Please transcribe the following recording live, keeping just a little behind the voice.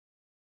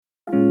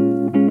You're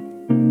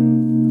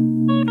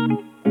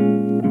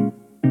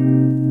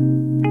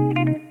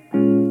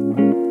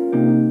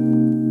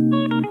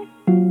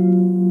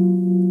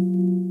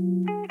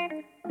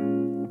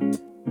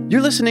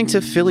listening to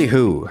Philly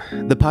Who,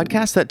 the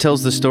podcast that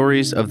tells the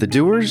stories of the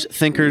doers,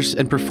 thinkers,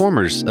 and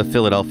performers of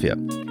Philadelphia.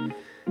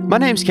 My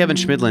name's Kevin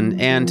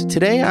Schmidlin, and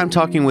today I'm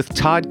talking with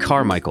Todd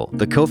Carmichael,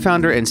 the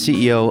co-founder and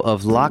CEO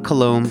of La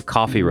Colombe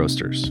Coffee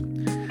Roasters.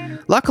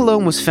 La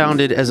Colombe was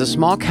founded as a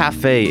small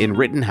cafe in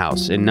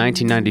Rittenhouse in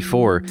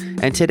 1994,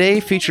 and today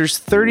features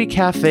 30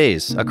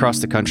 cafes across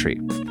the country.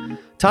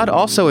 Todd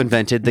also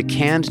invented the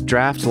canned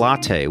draft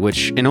latte,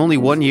 which in only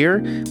 1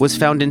 year was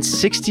found in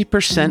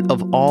 60%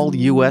 of all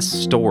U.S.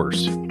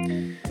 stores.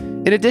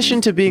 In addition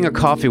to being a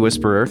coffee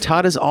whisperer,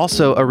 Todd is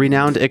also a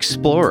renowned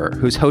explorer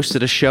who's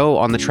hosted a show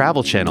on the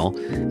Travel Channel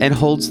and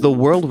holds the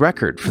world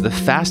record for the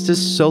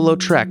fastest solo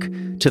trek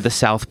to the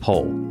South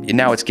Pole.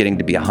 Now it's getting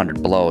to be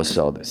 100 below,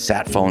 so the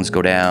sat phones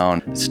go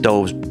down, the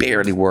stove's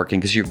barely working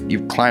because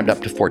you've climbed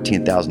up to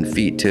 14,000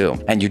 feet too.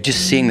 And you're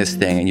just seeing this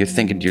thing and you're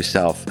thinking to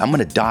yourself, I'm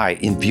gonna die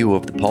in view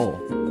of the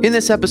pole. In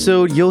this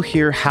episode, you'll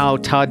hear how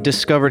Todd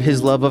discovered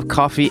his love of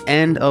coffee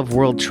and of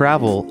world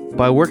travel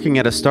by working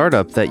at a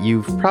startup that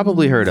you've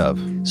probably heard of.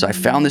 So I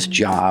found this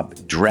job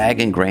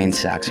dragging grain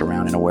sacks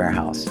around in a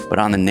warehouse. But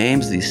on the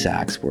names of these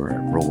sacks were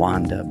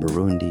Rwanda,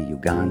 Burundi,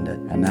 Uganda.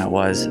 And that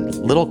was a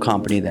little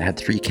company that had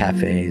 3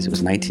 cafes. It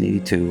was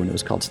 1982 and it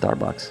was called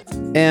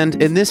Starbucks.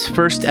 And in this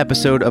first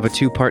episode of a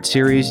 2-part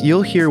series,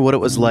 you'll hear what it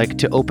was like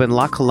to open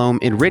La Colombe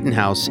in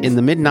Rittenhouse in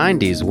the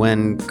mid-90s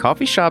when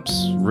coffee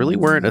shops really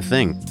weren't a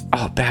thing.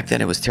 Oh, back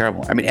then it was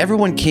terrible. I mean,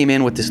 everyone came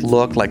in with this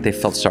look like they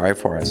felt sorry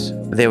for us.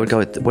 They would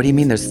go, what do you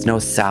mean there's no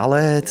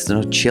salads,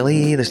 no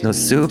chili, there's no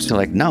soups? They're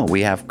like, no,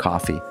 we have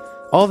coffee.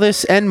 All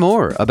this and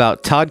more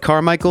about Todd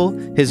Carmichael,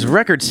 his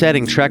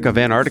record-setting trek of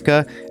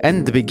Antarctica,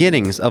 and the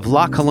beginnings of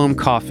La Colombe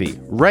Coffee,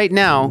 right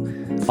now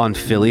on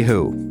Philly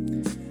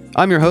Who.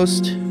 I'm your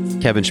host,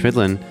 Kevin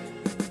Schmidlin.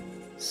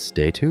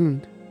 Stay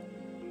tuned.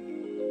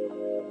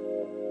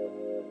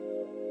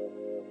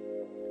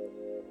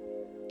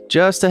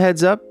 Just a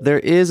heads up, there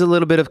is a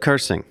little bit of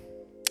cursing.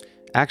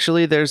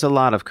 Actually, there's a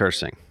lot of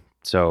cursing,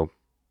 so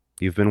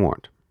you've been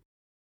warned.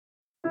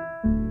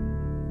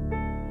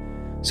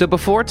 So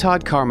before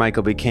Todd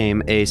Carmichael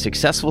became a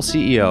successful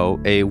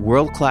CEO, a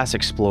world-class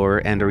explorer,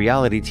 and a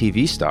reality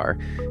TV star,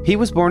 he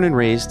was born and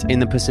raised in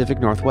the Pacific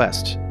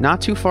Northwest,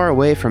 not too far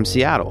away from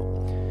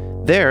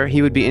Seattle. There,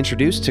 he would be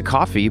introduced to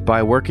coffee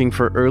by working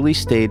for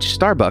early-stage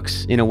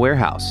Starbucks in a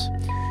warehouse.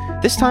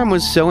 This time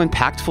was so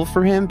impactful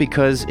for him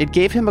because it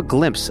gave him a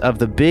glimpse of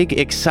the big,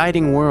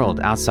 exciting world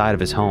outside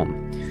of his home.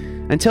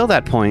 Until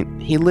that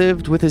point, he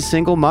lived with his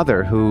single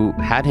mother who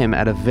had him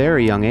at a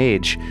very young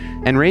age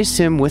and raised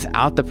him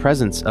without the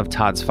presence of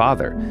Todd's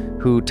father,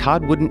 who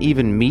Todd wouldn't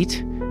even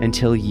meet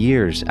until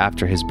years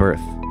after his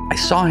birth. I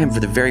saw him for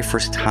the very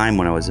first time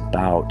when I was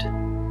about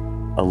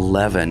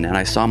 11, and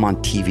I saw him on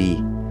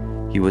TV.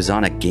 He was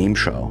on a game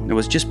show, and it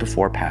was just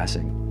before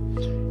passing.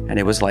 And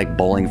it was like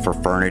Bowling for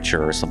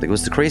Furniture or something. It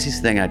was the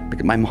craziest thing.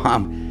 My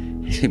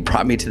mom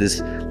brought me to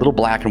this little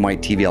black and white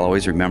TV I'll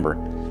always remember.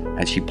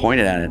 And she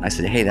pointed at it, and I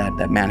said, hey,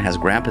 that man has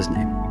Grandpa's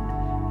name.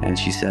 And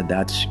she said,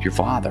 that's your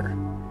father.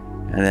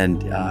 And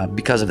then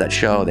because of that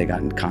show, they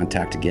got in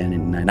contact again,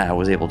 and I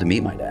was able to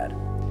meet my dad.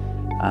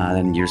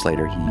 Then years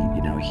later,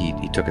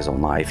 he took his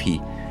own life.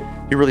 He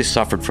really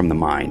suffered from the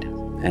mind,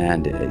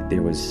 and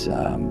there was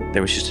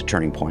just a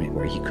turning point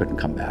where he couldn't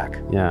come back.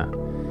 Yeah.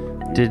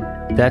 Do you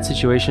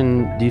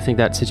think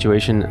that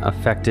situation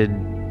affected,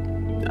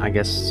 I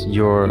guess,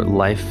 your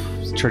life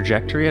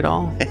trajectory at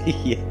all?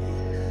 Yeah.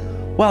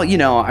 Well,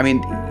 I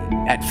mean,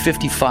 at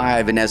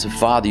 55 and as a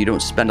father, you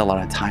don't spend a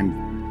lot of time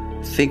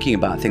thinking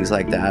about things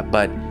like that.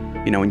 But,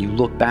 when you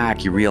look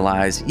back, you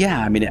realize,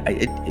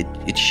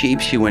 it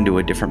shapes you into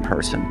a different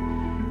person.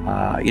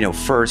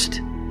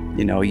 First,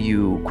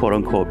 you quote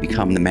unquote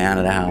become the man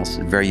of the house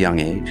at a very young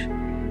age.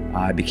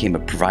 I became a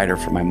provider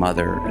for my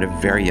mother at a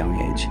very young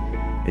age.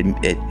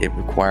 It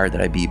required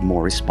that I be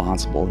more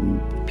responsible than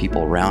the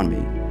people around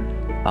me.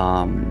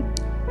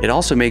 It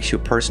also makes you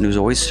a person who's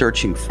always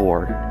searching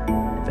for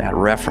that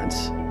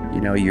reference.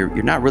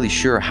 You're not really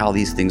sure how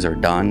these things are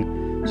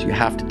done, so you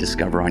have to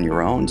discover on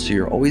your own. So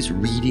you're always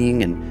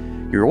reading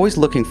and you're always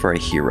looking for a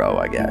hero,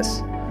 I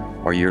guess,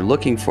 or you're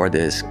looking for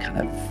this kind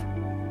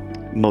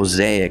of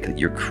mosaic that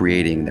you're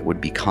creating that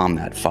would become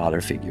that father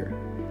figure,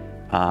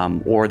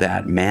 or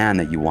that man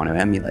that you want to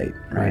emulate,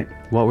 right?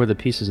 What were the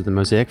pieces of the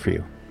mosaic for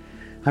you?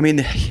 I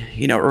mean,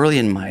 early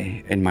in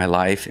my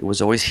life, it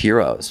was always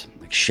heroes.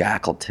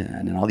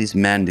 Shackleton and all these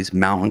men, these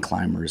mountain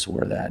climbers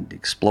were that,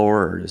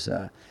 explorers,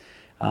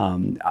 all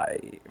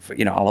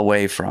the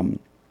way from,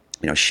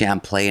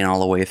 Champlain all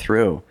the way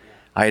through.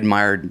 I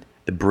admired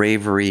the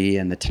bravery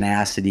and the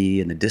tenacity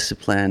and the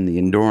discipline, the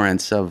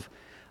endurance of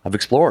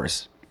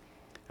explorers.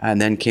 And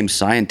then came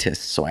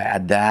scientists, so I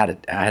added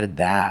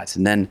that.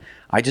 And then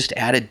I just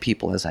added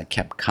people as I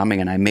kept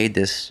coming, and I made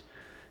this,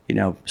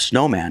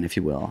 snowman, if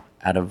you will,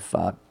 out of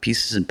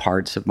pieces and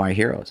parts of my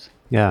heroes.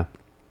 Yeah.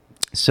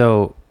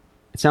 So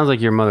It sounds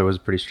like your mother was a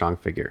pretty strong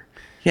figure.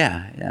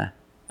 Yeah.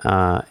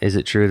 Is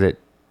it true that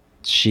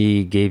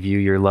she gave you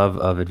your love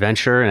of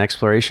adventure and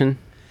exploration?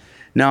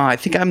 No, I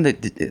think I'm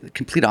the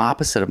complete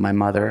opposite of my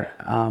mother.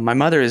 My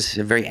mother is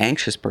a very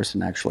anxious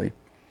person, actually.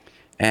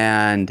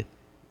 And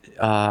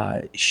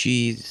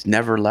she's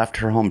never left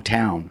her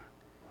hometown.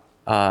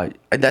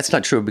 That's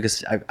not true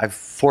because I've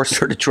forced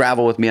her to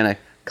travel with me on a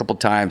couple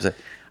times.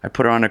 I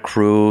put her on a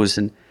cruise,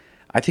 and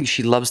I think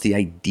she loves the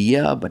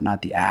idea, but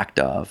not the act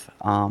of.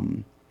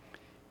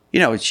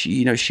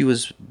 She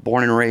was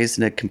born and raised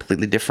in a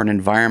completely different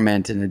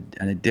environment and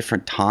a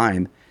different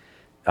time.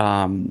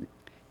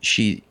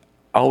 She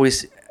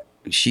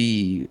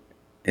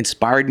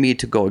inspired me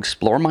to go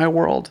explore my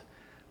world,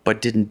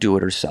 but didn't do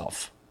it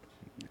herself.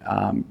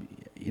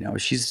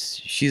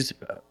 She's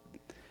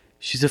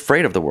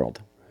afraid of the world,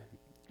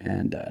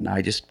 and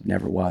I just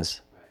never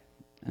was.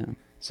 Yeah.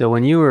 So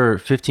when you were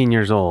 15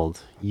 years old,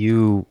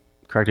 you,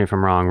 correct me if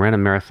I'm wrong, ran a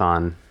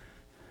marathon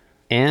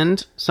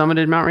and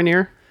summited Mount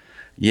Rainier?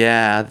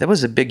 Yeah, that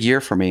was a big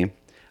year for me.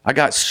 I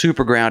got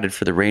super grounded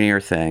for the Rainier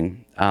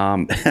thing.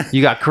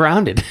 You got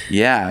grounded?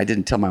 Yeah, I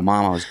didn't tell my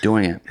mom I was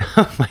doing it.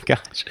 Oh my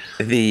gosh.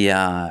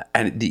 I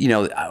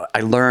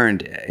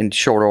learned in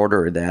short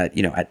order that,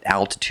 at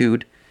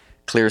altitude,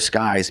 clear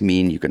skies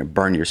mean you're going to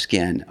burn your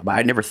skin. But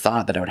I never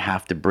thought that I would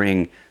have to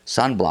bring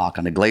sunblock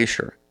on a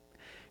glacier.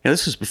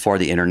 This was before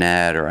the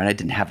internet, and I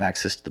didn't have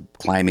access to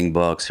climbing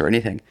books or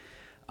anything.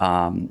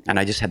 And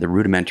I just had the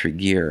rudimentary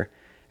gear.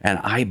 And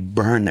I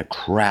burned the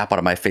crap out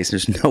of my face.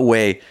 There's no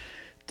way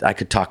I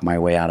could talk my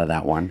way out of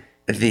that one.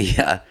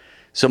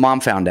 So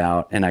Mom found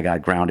out, and I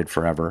got grounded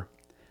forever.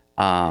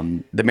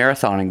 The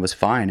marathoning was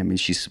fine. I mean,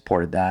 she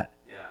supported that.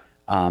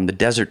 Yeah. The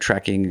desert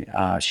trekking,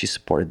 she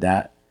supported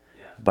that.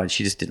 Yeah. But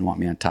she just didn't want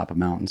me on top of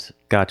mountains.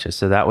 Gotcha.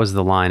 So that was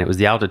the line. It was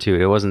the altitude.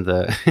 It wasn't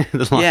the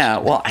line. Yeah.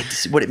 Well,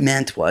 what it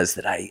meant was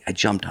that I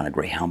jumped on a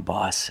Greyhound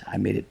bus. I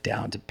made it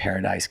down to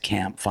Paradise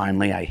Camp.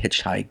 Finally, I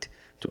hitchhiked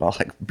to all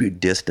good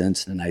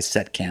distance, and I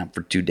set camp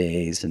for 2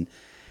 days, and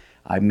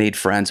I made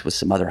friends with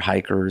some other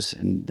hikers,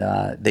 and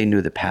they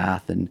knew the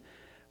path, and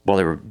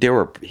they were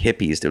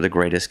hippies. They were the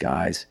greatest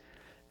guys,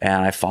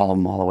 and I followed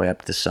them all the way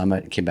up to the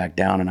summit and came back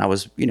down, and I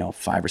was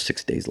 5 or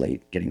 6 days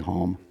late getting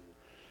home.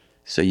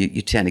 So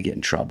you tend to get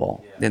in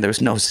trouble. Yeah. And there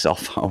was no cell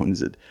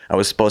phones. I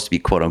was supposed to be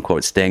quote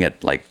unquote staying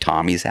at like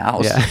Tommy's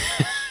house, yeah.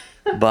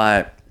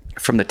 But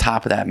from the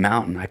top of that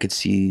mountain, I could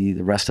see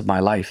the rest of my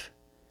life.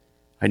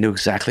 I knew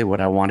exactly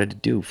what I wanted to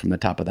do from the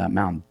top of that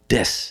mountain.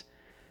 This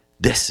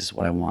is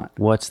what I want.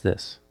 What's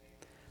this?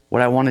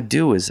 What I want to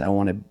do is I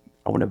want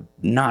to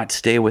not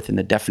stay within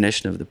the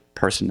definition of the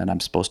person that I'm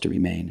supposed to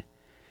remain.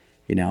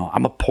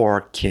 I'm a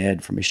poor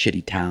kid from a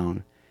shitty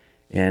town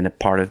in a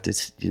part of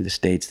the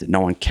States that no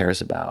one cares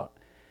about.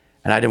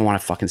 And I didn't want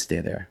to fucking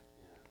stay there.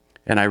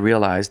 And I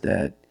realized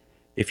that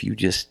if you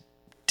just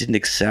didn't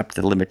accept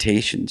the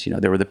limitations,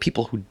 there were the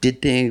people who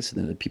did things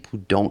and then the people who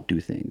don't do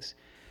things.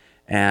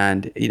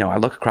 And, I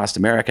look across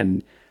America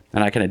and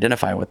I can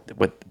identify with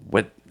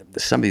what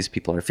some of these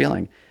people are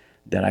feeling,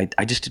 that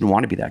I just didn't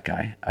want to be that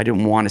guy. I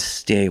didn't want to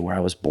stay where I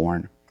was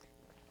born.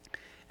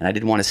 And I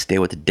didn't want to stay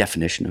with the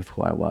definition of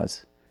who I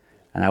was.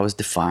 And I was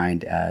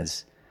defined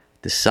as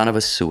the son of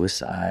a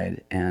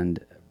suicide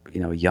and,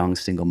 a young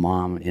single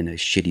mom in a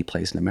shitty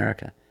place in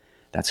America.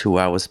 That's who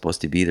I was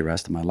supposed to be the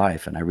rest of my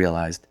life. And I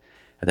realized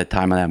at the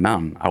time of that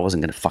mountain, I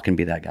wasn't going to fucking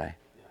be that guy.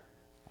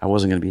 I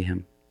wasn't going to be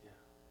him.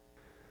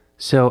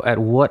 So at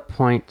what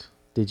point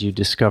did you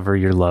discover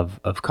your love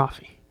of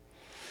coffee?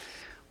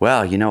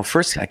 Well,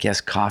 first, I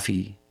guess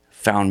coffee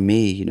found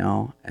me,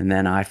 and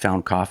then I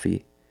found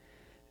coffee.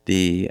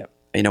 When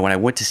I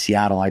went to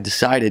Seattle, I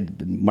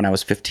decided when I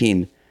was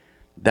 15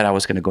 that I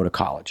was going to go to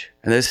college.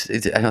 And I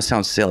know it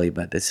sounds silly,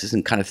 but this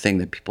isn't the kind of thing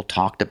that people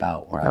talked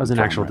about. That was an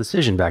actual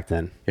decision back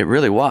then. It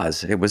really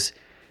was.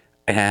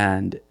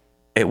 And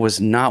it was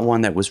not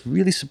one that was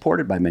really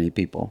supported by many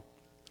people.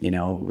 It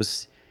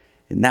was...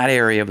 In that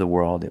area of the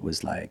world, it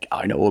was like,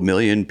 I know 1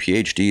 million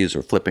PhDs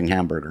are flipping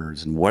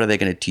hamburgers, and what are they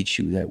going to teach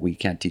you that we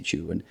can't teach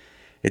you? And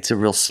it's a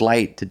real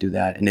slight to do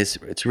that, and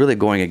it's really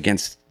going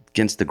against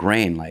the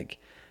grain, like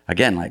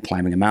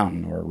climbing a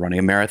mountain or running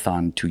a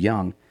marathon too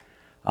young.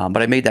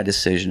 But I made that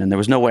decision, and there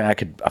was no way I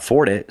could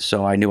afford it,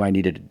 so I knew I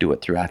needed to do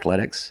it through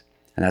athletics,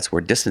 and that's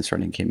where distance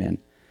running came in.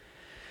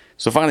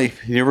 So finally,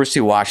 University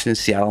of Washington,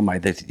 Seattle,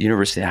 the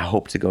university I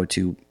hoped to go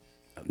to,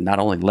 not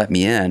only let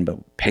me in,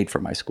 but paid for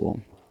my school.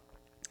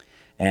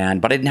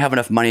 But I didn't have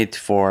enough money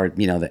for,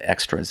 the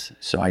extras.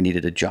 So I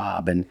needed a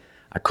job, and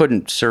I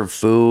couldn't serve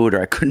food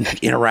or I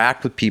couldn't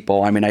interact with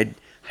people. I mean, I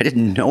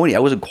didn't know I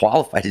wasn't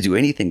qualified to do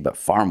anything but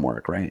farm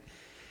work, right?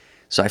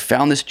 So I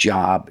found this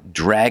job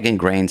dragging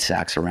grain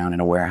sacks around in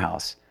a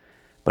warehouse.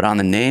 But on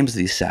the names of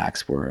these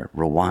sacks were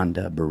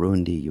Rwanda,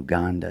 Burundi,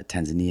 Uganda,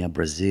 Tanzania,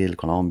 Brazil,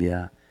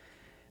 Colombia,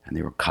 and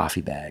they were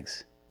coffee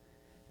bags.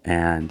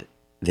 And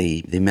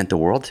they meant the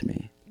world to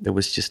me. It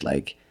was just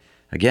like,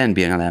 again,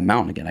 being on that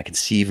mountain again, I could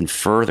see even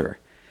further.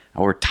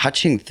 And we're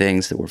touching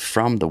things that were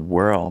from the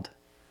world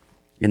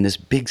in this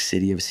big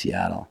city of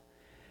Seattle.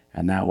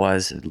 And that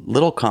was a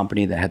little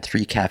company that had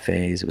 3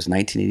 cafes. It was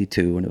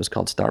 1982, and it was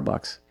called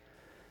Starbucks.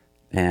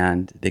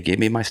 And they gave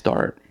me my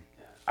start.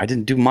 I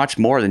didn't do much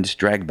more than just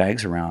drag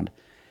bags around.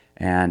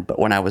 But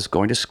when I was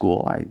going to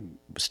school, I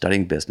was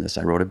studying business.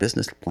 I wrote a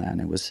business plan.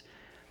 It was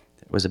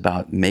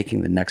about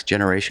making the next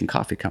generation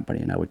coffee company,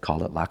 and I would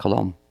call it La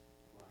Colombe.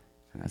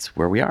 And that's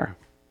where we are.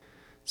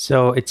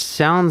 So it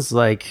sounds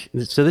like,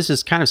 so this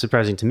is kind of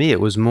surprising to me. It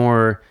was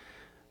more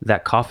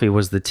that coffee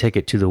was the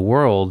ticket to the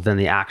world than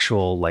the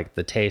actual, like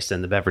the taste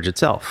and the beverage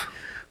itself.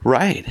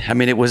 Right. I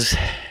mean, this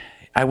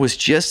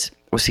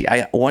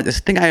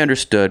thing I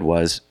understood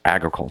was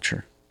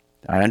agriculture.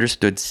 I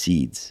understood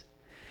seeds,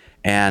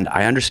 and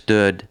I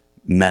understood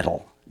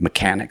metal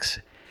mechanics.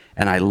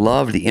 And I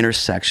loved the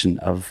intersection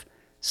of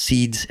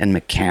seeds and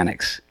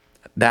mechanics.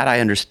 That I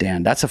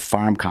understand. That's a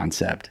farm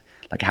concept.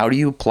 Like, how do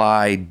you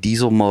apply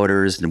diesel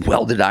motors and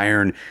welded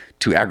iron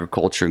to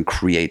agriculture and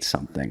create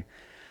something?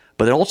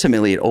 But then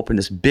ultimately, it opened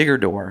this bigger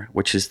door,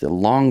 which is the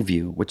long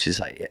view, which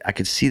is I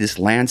could see this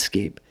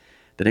landscape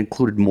that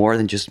included more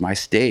than just my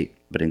state,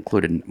 but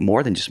included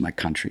more than just my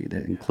country,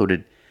 that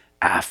included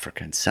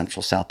Africa and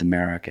Central South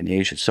America and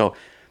Asia. So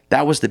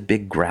that was the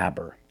big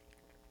grabber.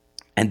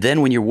 And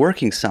then when you're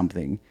working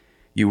something,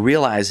 you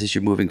realize as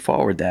you're moving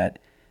forward that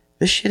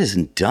this shit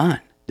isn't done.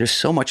 There's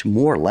so much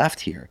more left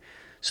here.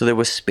 So there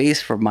was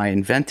space for my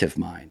inventive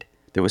mind.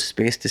 There was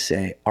space to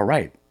say, all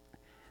right,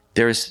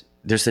 there's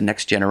the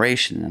next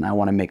generation, and I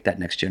want to make that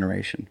next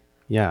generation.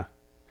 Yeah.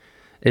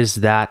 Is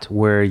that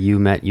where you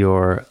met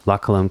your La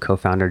Colombe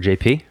co-founder,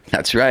 JP?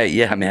 That's right.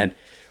 Yeah, man.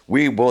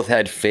 We both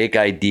had fake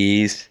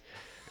IDs.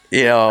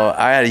 You know,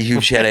 I had a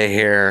huge head of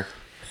hair.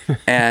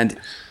 And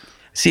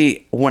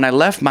see, when I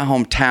left my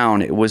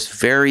hometown, it was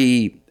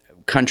very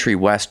country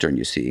western,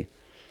 you see.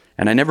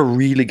 And I never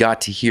really got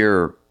to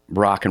hear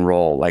rock and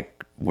roll, like,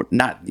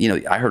 not, you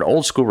know, I heard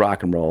old school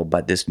rock and roll,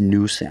 but this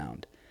new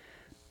sound,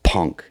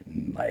 punk,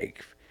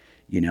 like,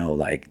 you know,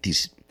 like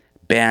these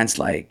bands,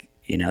 like,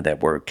 you know,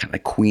 that were kind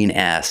of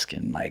Queen-esque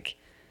and like,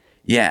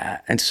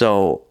 yeah. And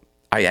so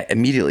I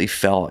immediately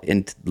fell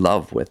into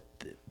love with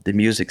the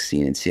music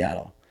scene in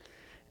Seattle.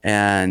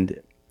 And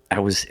I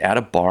was at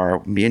a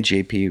bar, me and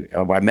JP,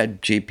 I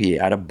met JP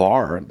at a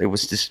bar. It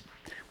was just,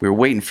 we were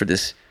waiting for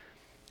this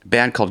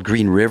band called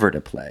Green River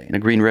to play.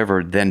 And Green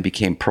River then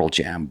became Pearl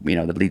Jam. You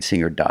know, the lead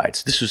singer died.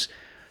 So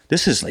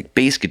this is like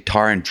bass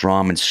guitar and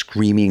drum and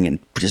screaming and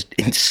just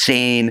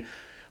insane,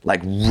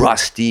 like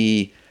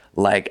rusty,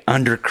 like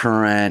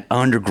undercurrent,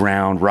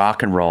 underground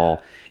rock and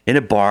roll in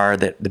a bar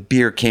that the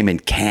beer came in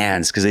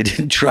cans because they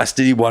didn't trust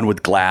anyone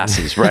with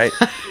glasses, right?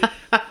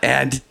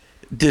 And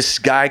this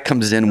guy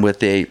comes in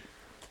with a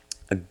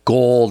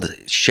gold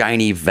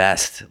shiny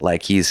vest,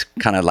 like he's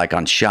kind of like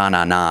on Sha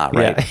Na Na,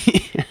 right?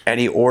 Yeah. And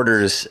he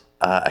orders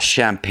a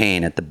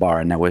champagne at the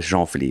bar, and that was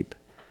Jean-Philippe.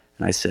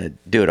 And I said,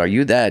 dude, are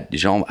you that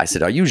Jean? I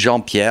said, are you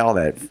Jean-Pierre,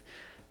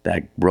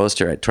 that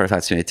roaster at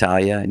Torrefazione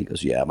Italia? And he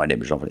goes, yeah, my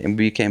name is Jean-Philippe. And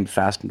we became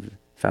fast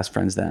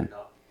friends then.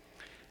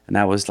 And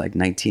that was like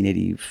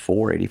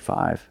 1984,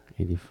 85.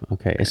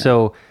 Okay, yeah.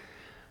 So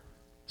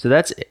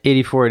that's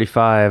 84,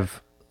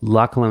 85.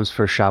 La Colombe's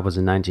first shop was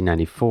in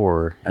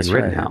 1994 in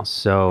Rittenhouse.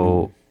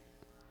 So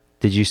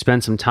did you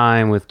spend some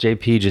time with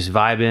JP just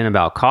vibing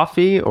about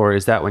coffee, or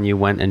is that when you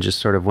went and just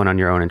sort of went on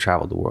your own and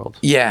traveled the world?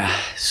 Yeah.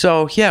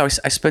 So yeah,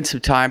 I spent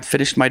some time,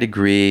 finished my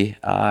degree.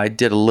 I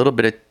did a little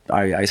bit of,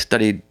 I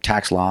studied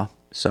tax law.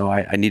 So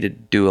I needed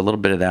to do a little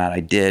bit of that. I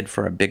did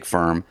for a big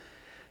firm,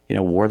 you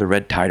know, wore the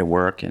red tie to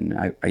work. And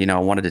I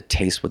wanted to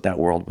taste what that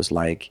world was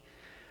like.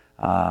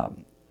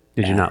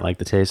 Did you not like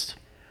the taste?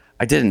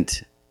 I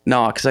didn't.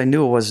 No, because I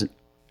knew it wasn't,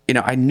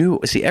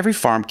 see, every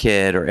farm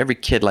kid or every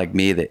kid like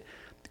me that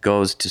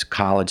goes to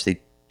college, they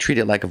treat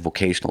it like a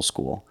vocational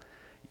school.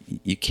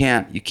 You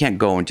can't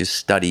go and just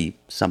study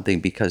something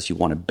because you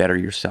want to better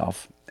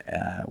yourself,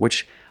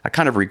 which I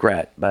kind of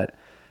regret. But,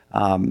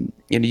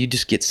 you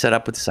just get set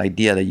up with this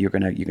idea that you're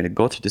gonna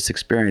go through this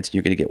experience and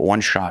you're going to get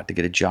one shot to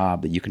get a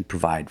job that you can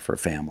provide for a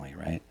family,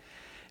 right?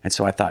 And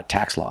so I thought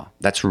tax law,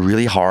 that's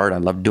really hard. I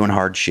love doing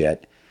hard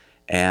shit.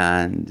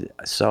 And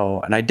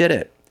I did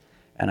it.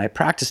 And I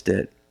practiced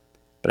it,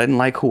 but I didn't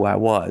like who I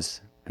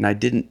was. And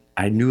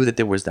I knew that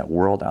there was that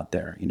world out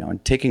there,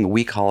 and taking a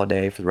week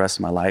holiday for the rest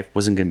of my life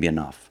wasn't going to be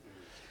enough.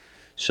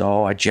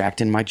 So I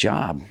jacked in my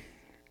job.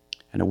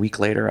 And a week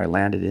later, I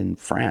landed in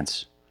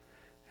France.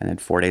 And then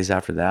 4 days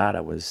after that,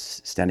 I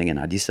was standing in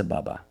Addis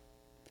Ababa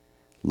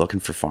looking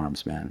for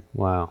farms, man.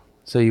 Wow.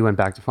 So you went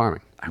back to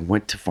farming? I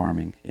went to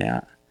farming,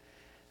 yeah.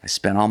 I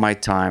spent all my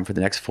time for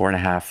the next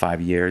 4.5,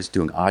 5 years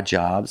doing odd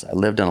jobs. I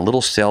lived on a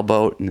little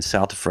sailboat in the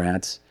south of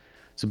France.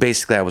 So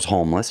basically I was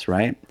homeless,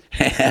 right?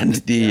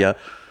 And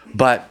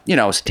but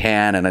I was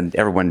tan and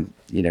everyone,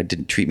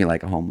 didn't treat me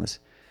like a homeless.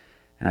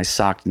 And I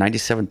socked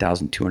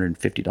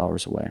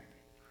 $97,250 away.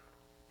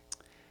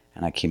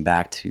 And I came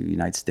back to the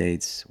United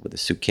States with a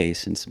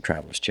suitcase and some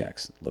traveler's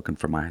checks looking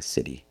for my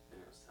city.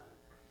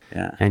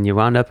 Yeah. And you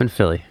wound up in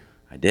Philly.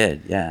 I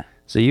did, yeah.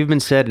 So you've been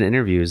said in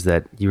interviews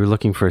that you were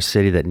looking for a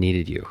city that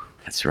needed you.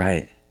 That's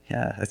right.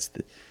 Yeah,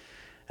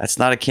 that's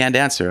not a canned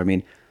answer. I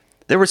mean,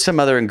 there were some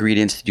other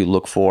ingredients that you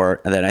look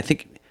for, and then I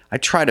think I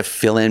try to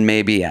fill in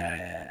maybe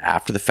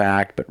after the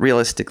fact, but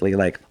realistically,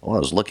 like, I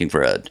was looking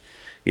for I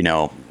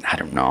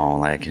don't know,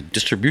 like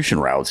distribution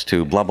routes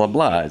to blah, blah,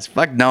 blah. It's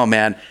like, no,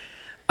 man.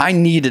 I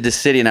needed a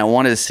city, and I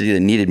wanted a city that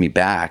needed me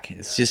back.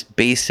 It's just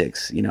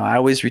basics. I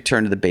always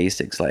return to the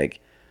basics. Like,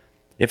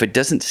 if it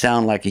doesn't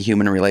sound like a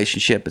human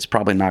relationship, it's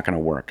probably not going to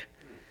work.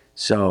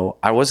 So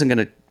I wasn't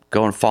going to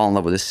go and fall in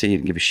love with a city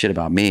and give a shit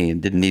about me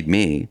and didn't need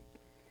me.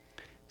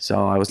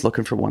 So I was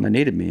looking for one that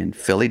needed me, and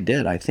Philly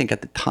did, I think,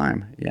 at the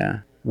time. Yeah.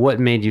 What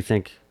made you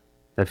think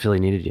that Philly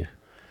needed you?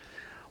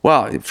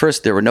 Well, at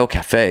first, there were no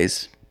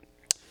cafes.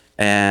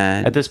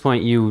 And at this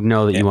point, you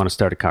know that you want to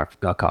start a coffee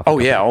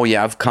company.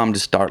 Yeah. I've come to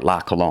start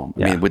La Colombe.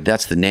 Yeah. I mean,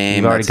 that's the name.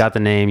 You've already got the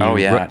name.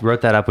 You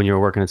wrote that up when you were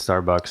working at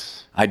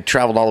Starbucks. I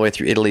traveled all the way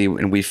through Italy,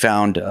 and we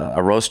found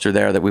a roaster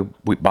there that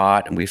we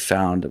bought, and we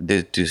found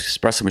the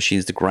espresso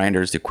machines, the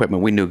grinders, the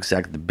equipment. We knew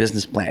exactly the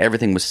business plan.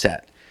 Everything was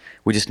set.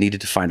 We just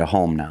needed to find a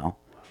home now.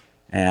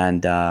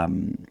 And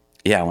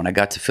when I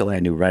got to Philly, I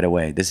knew right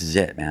away, this is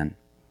it, man.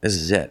 This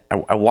is it.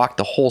 I walked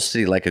the whole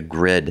city like a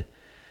grid,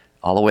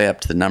 all the way up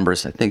to the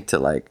numbers, I think to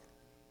like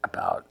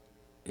about,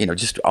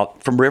 just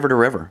from river to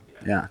river.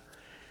 Yeah.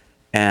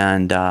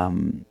 And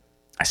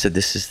I said,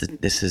 this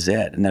is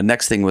it. And the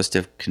next thing was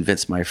to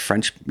convince my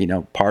French,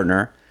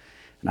 partner.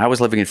 And I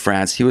was living in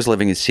France. He was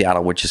living in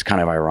Seattle, which is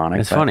kind of ironic.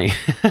 It's funny.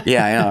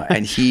 Yeah, I know.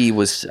 And he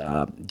was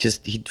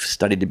he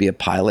studied to be a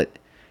pilot.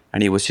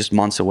 And he was just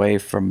months away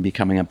from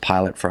becoming a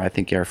pilot for, I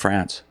think, Air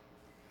France.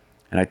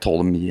 And I told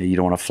him, you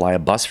don't want to fly a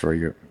bus for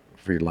your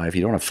life.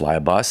 You don't want to fly a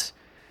bus.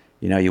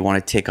 You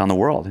want to take on the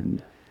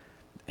world.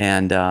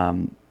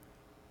 And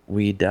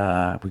we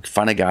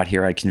finally got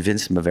here. I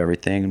convinced him of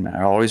everything.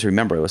 I always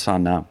remember it was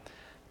on there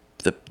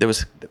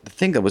was the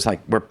thing that was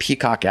like where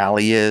Peacock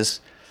Alley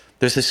is.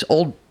 There's this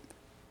old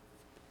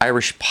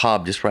Irish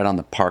pub just right on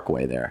the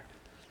Parkway there.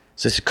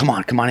 So I said, come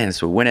on in.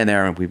 So we went in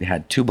there, and we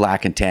had 2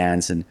 black and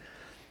tans, and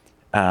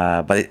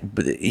by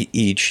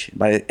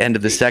the end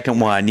of the second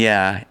one,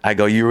 I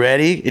go, you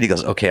ready? And he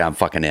goes, okay, I'm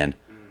fucking in.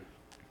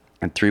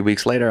 And 3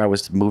 weeks later, I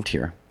was moved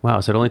here. Wow,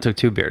 so it only took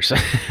 2 beers.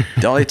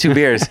 Only 2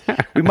 beers.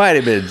 We might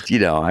have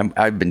been,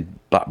 I've been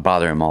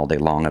bothering him all day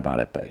long about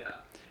it, but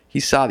he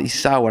saw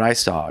what I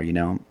saw,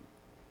 And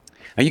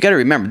you got to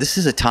remember, this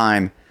is a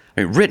time,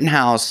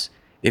 Rittenhouse,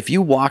 if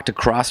you walked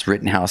across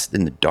Rittenhouse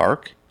in the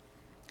dark,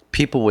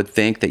 people would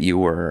think that you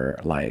were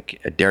like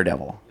a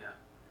daredevil.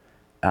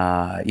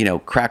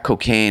 Crack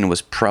cocaine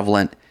was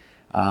prevalent.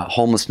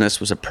 Homelessness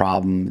was a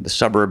problem. The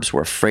suburbs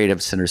were afraid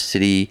of Center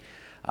City.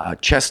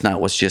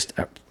 Chestnut was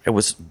it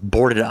was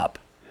boarded up.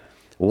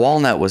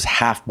 Walnut was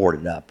half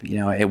boarded up.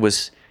 It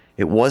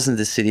wasn't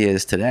the city it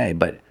is today,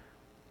 but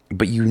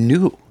you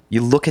knew.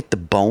 You look at the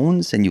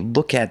bones and you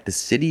look at the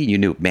city and you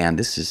knew, man,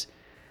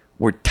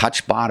 we're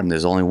touch bottom.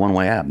 There's only one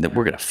way up. That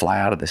we're going to fly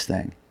out of this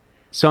thing.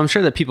 So I'm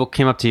sure that people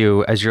came up to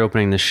you as you're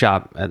opening the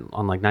shop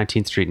on like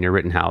 19th Street near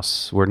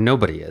Rittenhouse, where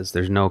nobody is.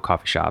 There's no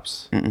coffee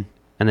shops. Mm-mm.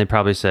 And they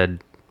probably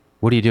said,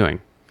 what are you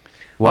doing?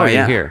 Why are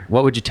you here?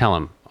 What would you tell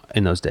them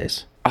in those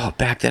days? Oh,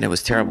 back then it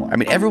was terrible. I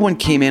mean, everyone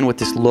came in with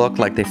this look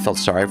like they felt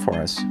sorry for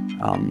us.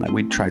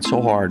 We tried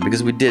so hard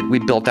because we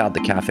built out the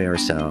cafe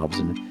ourselves,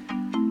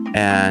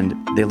 and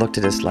they looked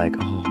at us like,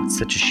 oh, it's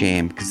such a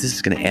shame because this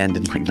is going to end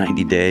in like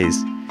 90 days.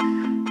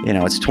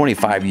 It's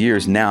 25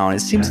 years now, and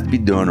it seems to be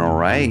doing all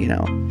right,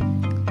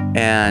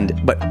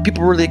 But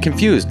people were really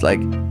confused.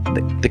 Like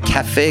the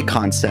cafe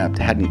concept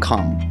hadn't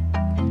come,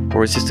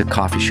 or it's just a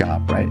coffee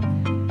shop, right?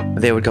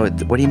 They would go,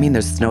 what do you mean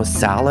there's no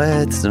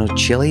salads, no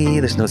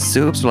chili, there's no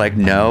soups? We're like,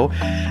 no.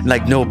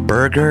 Like, no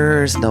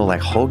burgers, no like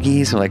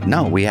hoagies. We're like,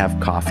 no, we have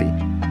coffee.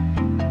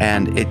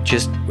 And it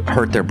just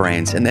hurt their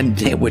brains. And then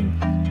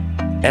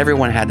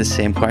everyone had the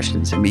same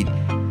questions. I mean,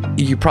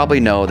 you probably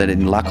know that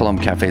in La Colombe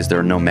cafes, there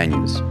are no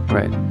menus.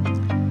 Right.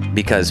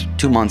 Because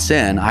 2 months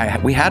in,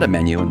 we had a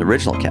menu in the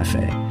original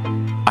cafe.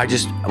 I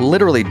just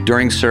literally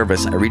during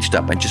service, I reached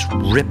up and just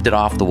ripped it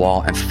off the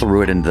wall and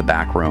threw it into the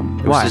back room.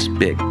 It was just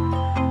big.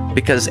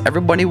 Because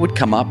everybody would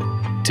come up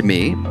to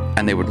me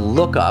and they would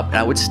look up and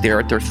I would stare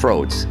at their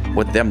throats.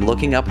 With them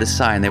looking up at the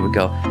sign, they would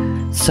go,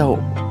 so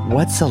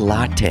what's a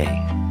latte?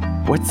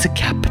 What's a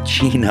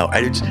cappuccino?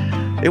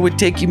 It would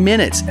take you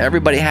minutes.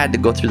 Everybody had to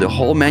go through the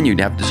whole menu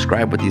to have to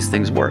describe what these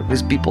things were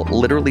because people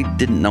literally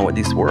didn't know what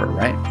these were,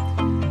 right?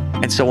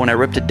 And so when I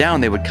ripped it down,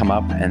 they would come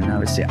up and I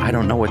would say, I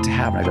don't know what to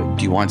have. And I go,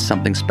 do you want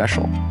something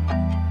special?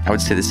 I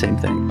would say the same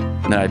thing.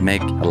 And then I'd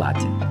make a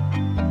latte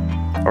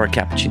or a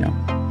cappuccino.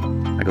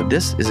 I go,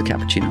 this is a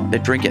cappuccino. They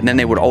drink it, and then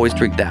they would always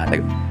drink that. They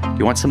go, do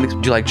you want something?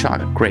 Do you like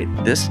chocolate? Great.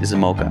 This is a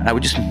mocha. And I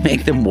would just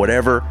make them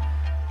whatever.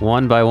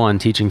 One by one,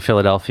 teaching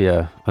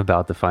Philadelphia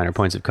about the finer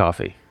points of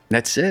coffee.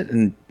 That's it.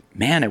 And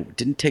man, it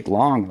didn't take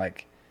long.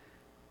 Like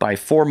by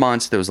 4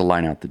 months, there was a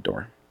line out the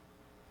door.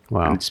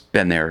 Wow. And it's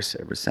been there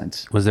ever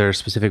since. Was there a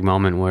specific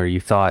moment where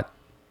you thought,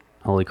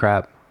 holy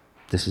crap,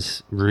 this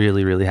is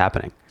really, really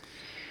happening?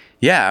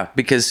 Yeah,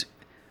 because,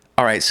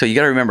 all right, so you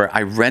got to remember,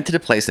 I rented a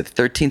place at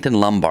 13th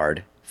and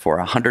Lombard for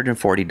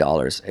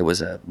 $140. It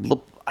was I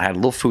had a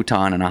little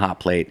futon and a hot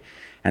plate.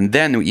 And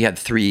then you had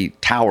 3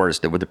 towers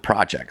that were the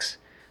projects.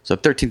 So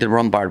 13th and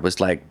Lombard was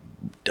like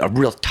a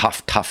real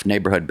tough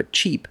neighborhood, but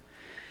cheap.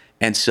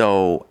 And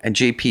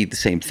JP, the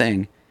same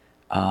thing.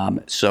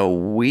 So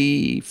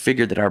we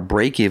figured that our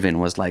break even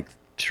was like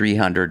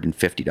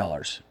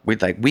 $350.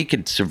 We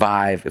could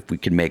survive if we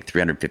could make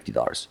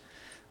 $350.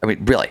 I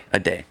mean, really, a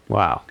day.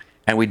 Wow.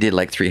 And we did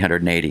like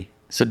 380.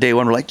 So day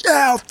one, we're like,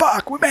 yeah,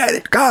 fuck, we made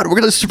it. God, we're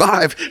going to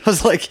survive. I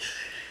was like,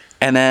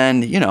 and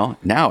then,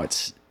 now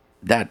it's,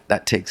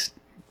 that takes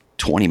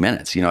 20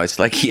 minutes. It's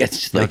like,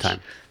 it's No like,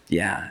 time.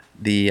 yeah.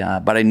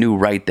 But I knew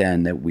right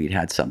then that we'd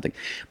had something.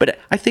 But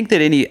I think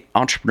that any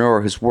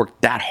entrepreneur who's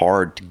worked that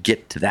hard to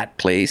get to that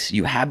place,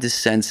 you have this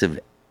sense of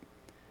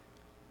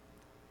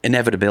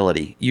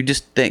inevitability. You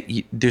just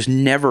think there's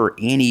never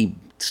any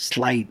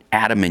slight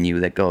atom in you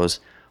that goes,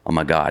 oh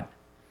my God.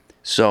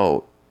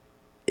 So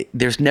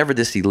there's never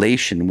this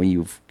elation when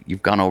you've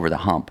gone over the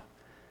hump,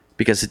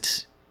 because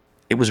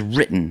it was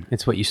written.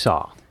 It's what you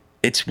saw.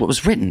 It's what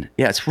was written.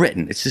 Yeah, it's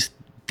written. It's just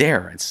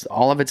there. It's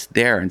all of it's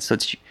there. And so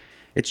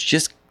it's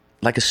just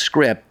like a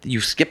script. You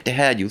skipped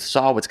ahead. You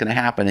saw what's going to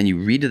happen, and you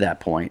read to that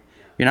point.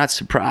 You're not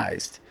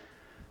surprised.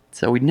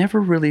 So we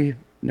never really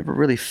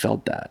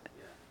felt that.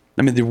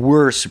 I mean, there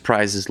were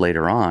surprises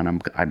later on.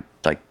 I'm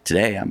like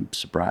today. I'm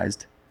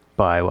surprised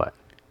By what?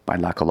 by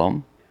La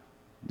Colombe.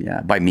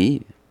 Yeah, by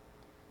me.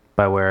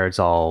 By where it's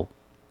all.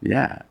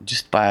 Yeah,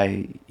 just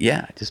by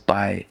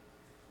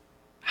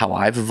how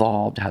I've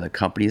evolved, how the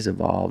company's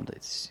evolved.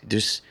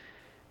 There's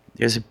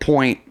a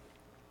point.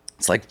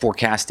 It's like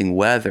forecasting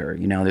weather.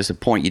 There's a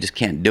point you just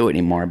can't do it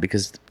anymore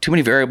because too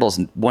many variables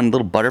in one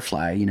little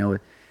butterfly.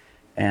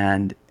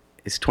 And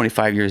it's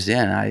 25 years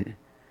in.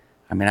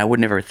 I mean, I would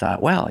never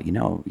thought, well,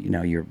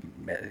 you're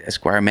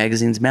Esquire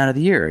magazine's Man of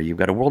the Year. You've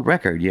got a world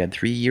record. You had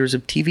 3 years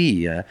of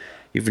TV.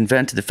 You've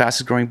invented the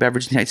fastest growing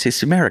beverage in the United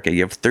States of America.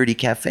 You have 30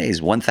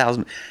 cafes,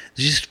 1,000.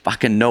 There's just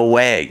fucking no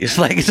way.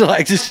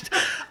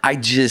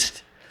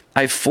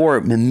 I have 4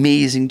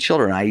 amazing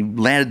children. I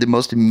landed the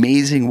most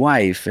amazing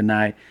wife, and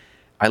I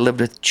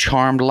lived a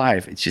charmed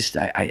life. It's just,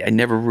 I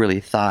never really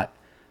thought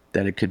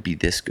that it could be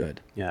this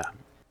good. Yeah.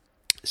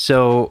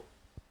 So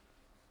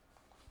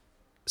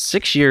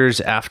 6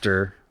 years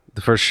after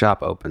the first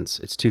shop opens,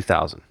 it's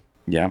 2000.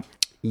 Yeah.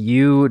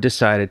 You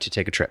decided to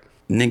take a trip.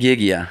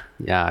 Nagigia.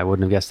 Yeah, I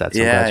wouldn't have guessed that.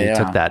 So Yeah, I'm glad you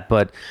yeah. took that.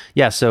 But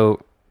yeah,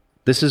 so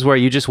this is where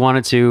you just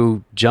wanted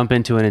to jump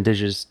into an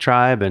indigenous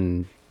tribe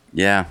and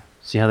Yeah.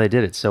 see how they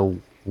did it. So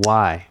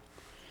why?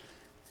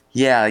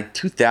 Yeah, like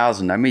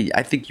 2000. I mean,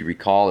 I think you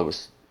recall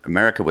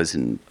America was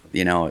in,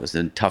 it was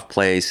in a tough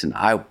place, and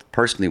I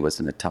personally was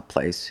in a tough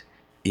place.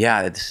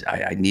 Yeah,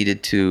 I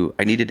needed to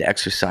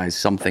exercise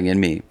something in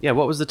me. Yeah,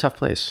 what was the tough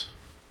place?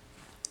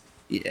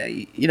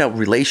 Yeah,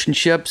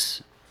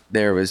 relationships.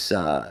 There was,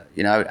 I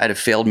had a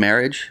failed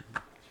marriage,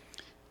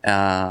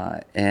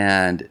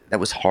 and that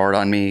was hard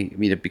on me. I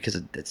mean, because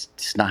that's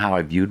just not how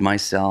I viewed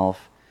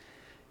myself.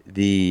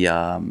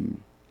 And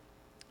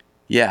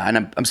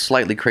I'm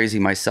slightly crazy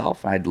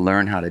myself. I had to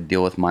learn how to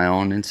deal with my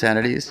own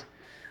insanities,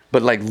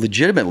 but like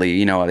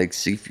legitimately,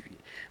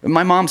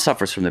 my mom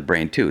suffers from the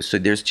brain too. So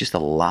there's just a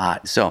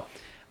lot. So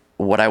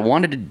what I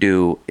wanted to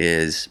do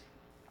is,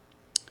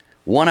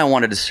 one, I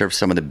wanted to surf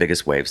some of the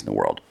biggest waves in the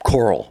world,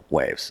 coral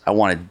waves. I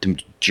wanted to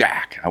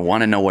jack. I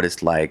want to know what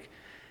it's like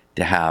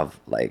to have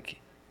like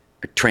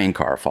a train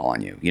car fall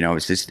on you. It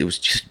was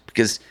just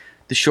because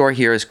the shore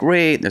here is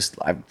great.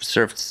 I've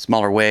surfed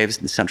smaller waves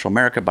in Central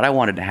America, but I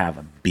wanted to have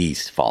a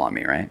beast fall on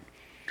me, right?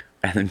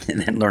 And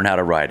then learn how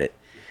to ride it.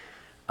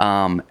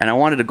 And I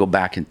wanted to go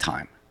back in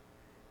time.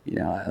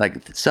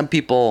 Like some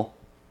people,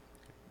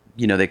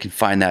 they can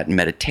find that in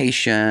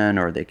meditation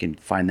or they can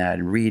find that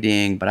in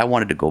reading, but I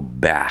wanted to go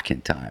back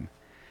in time.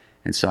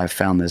 And so I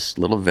found this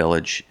little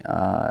village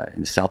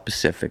in the South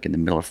Pacific in the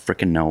middle of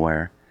frickin'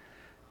 nowhere,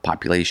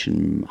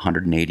 population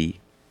 180,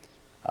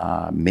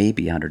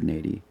 maybe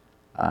 180.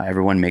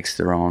 Everyone makes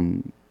their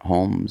own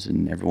homes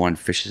and everyone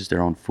fishes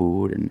their own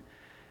food, and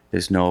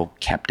there's no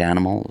kept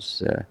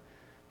animals.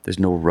 There's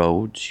no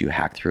roads. You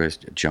hack through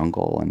a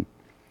jungle,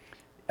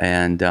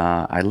 and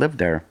I lived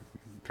there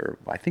for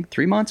I think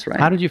 3 months. Right?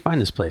 How did you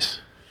find this place?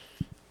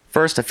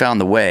 First, I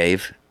found the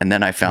wave, and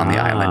then I found the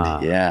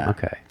island. Yeah.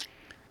 Okay.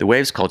 The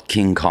wave's called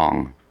King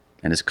Kong,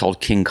 and it's called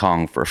King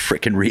Kong for a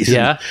freaking reason.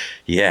 Yeah?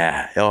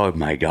 Yeah. Oh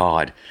my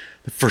God.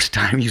 The first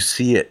time you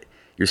see it,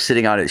 you're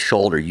sitting on its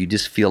shoulder. You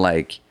just feel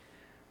like,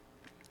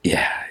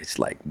 it's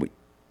like,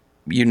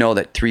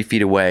 that 3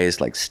 feet away is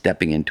like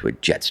stepping into a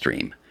jet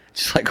stream.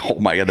 It's like, oh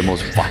my God, the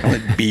most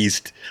violent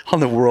beast on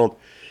the world.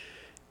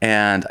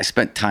 And I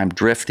spent time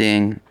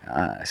drifting.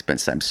 I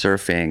spent time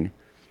surfing.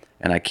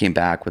 And I came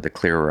back with a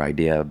clearer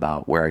idea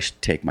about where I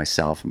should take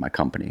myself and my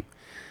company.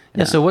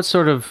 Yeah. So what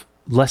sort of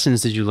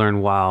lessons did you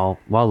learn while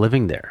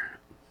living there?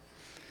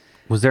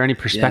 Was there any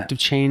perspective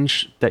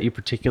change that you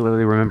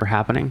particularly remember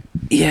happening?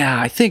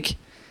 Yeah, I think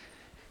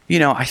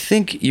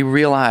you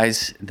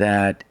realize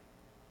that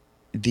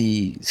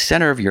the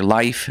center of your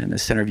life and the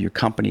center of your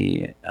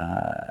company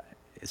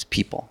is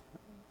people.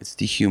 It's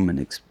the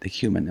human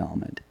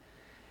element.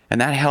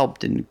 And that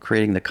helped in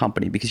creating the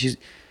company because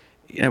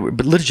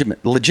but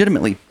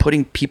legitimately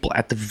putting people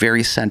at the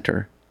very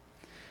center.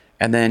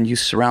 And then you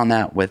surround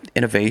that with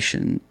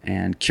innovation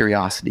and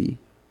curiosity.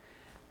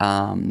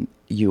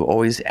 You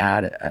always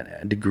add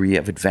a degree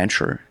of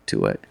adventure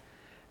to it.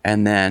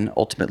 And then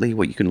ultimately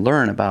what you can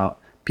learn about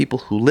people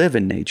who live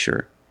in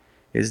nature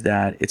is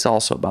that it's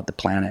also about the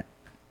planet.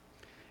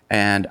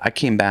 And I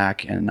came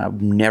back and I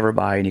would never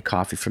buy any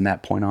coffee from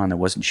that point on that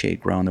wasn't shade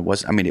grown.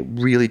 It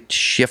really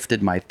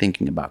shifted my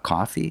thinking about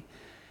coffee.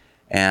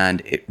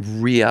 And it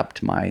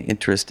re-upped my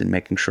interest in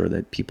making sure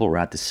that people were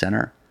at the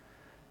center.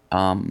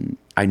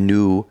 I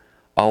knew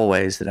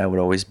always that I would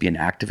always be an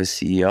activist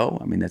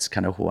CEO. I mean, that's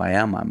kind of who I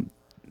am. I'm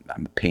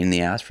a pain in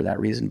the ass for that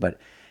reason, but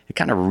it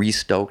kind of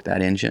restoked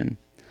that engine.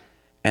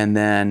 And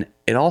then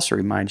it also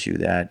reminds you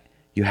that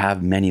you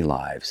have many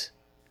lives.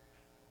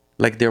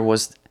 Like there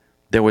was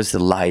the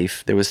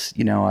life,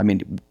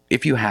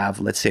 if you have,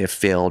 let's say, a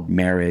failed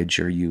marriage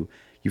or you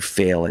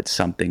fail at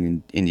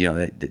something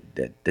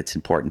and that's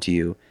important to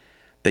you,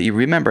 that you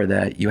remember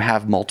that you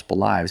have multiple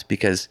lives,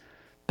 because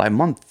by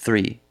month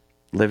 3,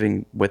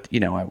 living with,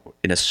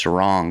 in a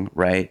sarong,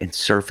 right, and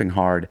surfing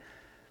hard,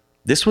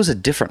 this was a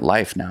different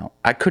life now.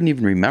 I couldn't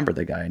even remember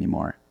the guy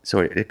anymore. So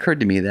it occurred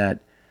to me that,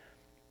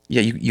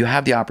 you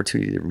have the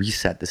opportunity to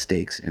reset the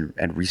stakes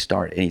and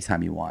restart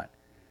anytime you want.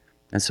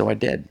 And so I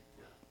did.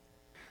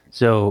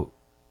 So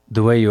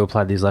the way you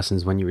applied these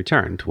lessons when you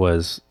returned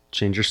was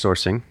change your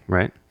sourcing,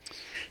 right?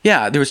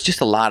 Yeah, there was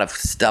just a lot of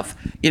stuff.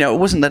 It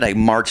wasn't that I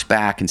marched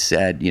back and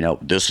said,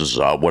 this is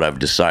what I've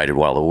decided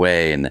while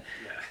away.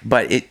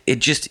 But it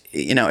just,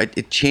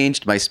 it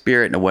changed my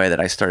spirit in a way that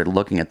I started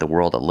looking at the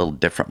world a little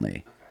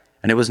differently.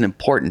 And it was an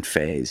important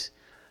phase.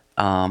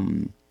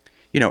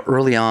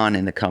 Early on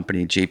in the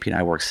company, JP and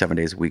I worked 7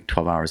 days a week,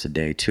 12 hours a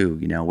day too,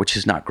 which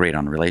is not great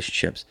on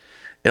relationships.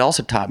 It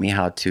also taught me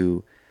how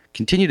to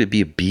continue to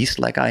be a beast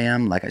like I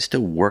am, like I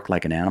still work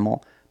like an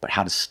animal, but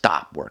how to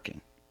stop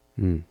working.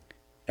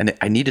 And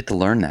I needed to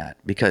learn that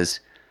because,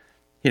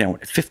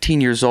 at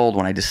 15 years old,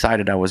 when I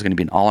decided I was going to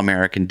be an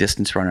All-American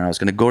distance runner, I was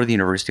going to go to the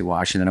University of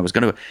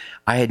Washington,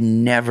 I had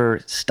never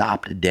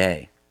stopped a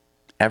day,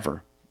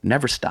 ever,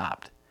 never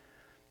stopped.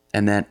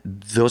 And then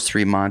those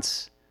 3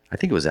 months, I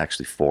think it was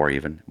actually 4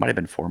 even, it might have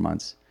been 4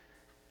 months,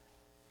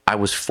 I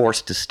was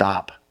forced to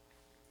stop.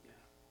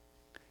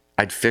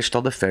 I'd fished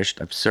all the fish,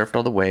 I've surfed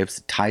all the waves,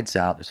 the tide's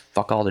out, there's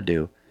fuck all to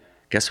do.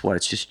 Guess what?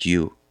 It's just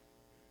you.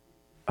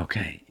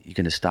 Okay, you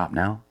going to stop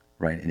now?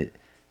 Right, and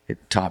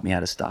it taught me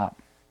how to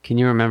stop. Can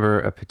you remember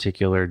a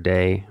particular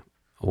day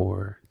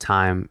or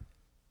time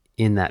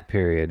in that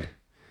period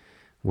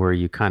where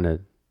it kind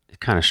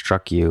of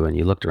struck you and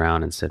you looked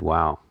around and said,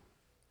 wow,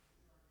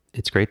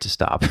 it's great to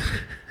stop?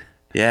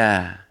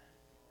 Yeah.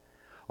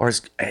 Or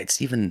it's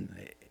even,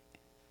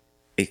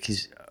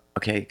 because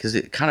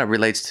it kind of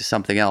relates to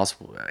something else.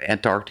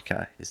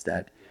 Antarctica is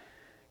that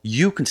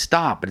you can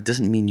stop, but it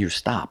doesn't mean you're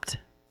stopped.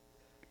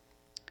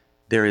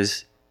 There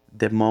is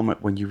the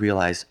moment when you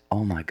realize,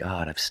 oh my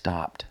God, I've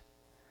stopped.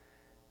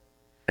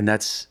 And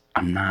that's,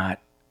 the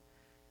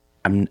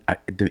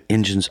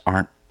engines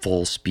aren't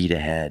full speed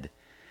ahead.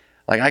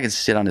 Like I can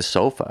sit on the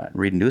sofa and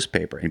read a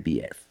newspaper and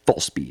be at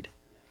full speed.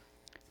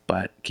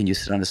 But can you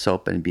sit on the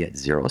sofa and be at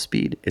 0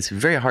 speed? It's a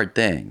very hard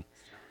thing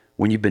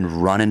when you've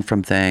been running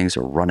from things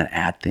or running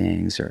at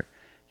things or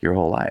your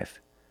whole life.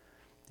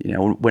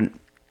 When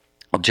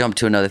I'll jump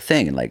to another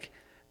thing, and like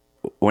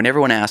when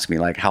everyone asks me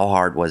like, how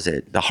hard was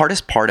it? The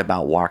hardest part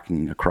about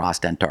walking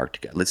across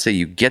Antarctica, let's say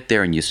you get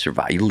there and you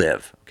survive, you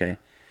live, okay?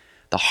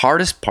 The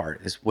hardest part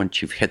is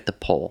once you've hit the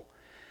pole,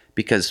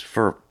 because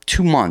for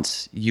 2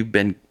 months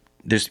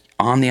there's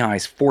on the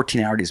ice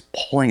 14 hours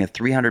pulling a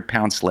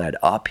 300-pound sled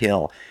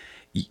uphill.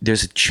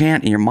 There's a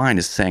chant in your mind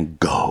is saying,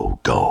 go,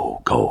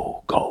 go,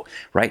 go, go,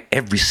 right?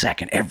 Every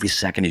second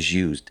is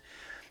used.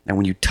 And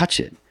when you touch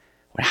it,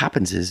 what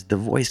happens is the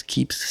voice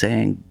keeps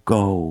saying,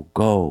 go,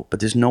 go, but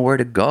there's nowhere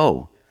to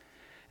go.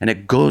 And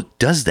it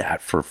does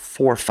that for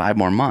 4 or 5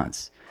 more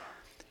months.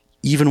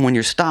 Even when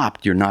you're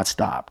stopped, you're not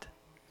stopped.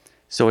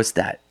 So it's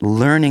that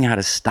learning how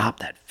to stop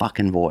that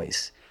fucking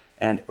voice.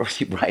 And,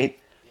 right?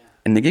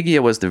 And the Gigia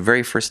was the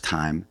very first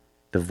time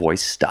the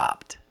voice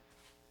stopped.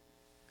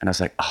 And I was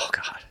like, oh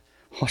God,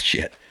 oh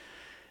shit.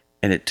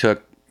 And it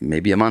took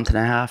maybe a month and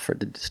a half for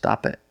it to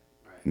stop it.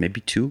 Maybe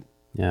 2.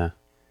 Yeah.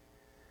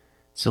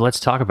 So let's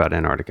talk about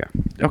Antarctica.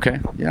 Okay,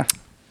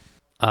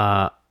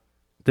 yeah.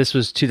 This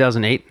was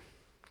 2008,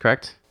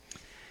 correct?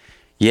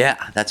 Yeah,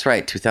 that's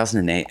right,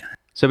 2008.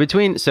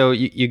 So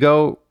you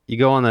go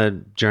on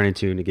the journey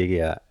to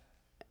Nagigia,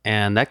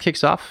 and that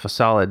kicks off a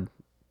solid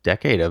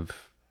decade of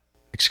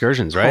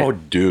excursions, right? Oh,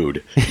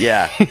 dude.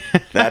 Yeah,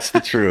 that's the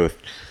truth.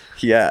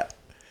 Yeah.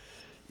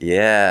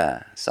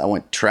 Yeah. So I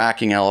went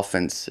tracking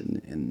elephants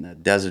in the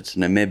deserts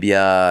of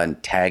Namibia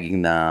and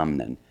tagging them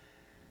and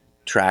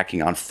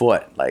tracking on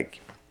foot, like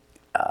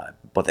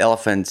both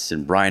elephants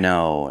and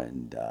rhino,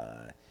 and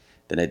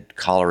then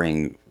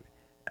collaring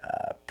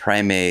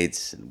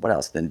primates and what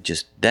else? Then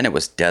it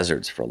was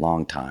deserts for a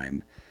long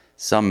time,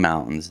 some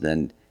mountains,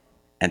 then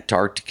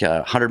Antarctica,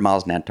 100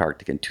 miles in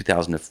Antarctica in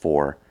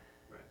 2004,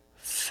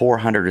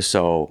 400 or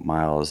so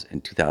miles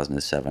in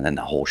 2007, and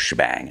the whole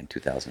shebang in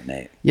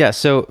 2008. Yeah.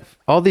 So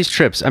all these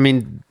trips, I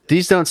mean,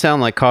 these don't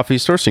sound like coffee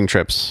sourcing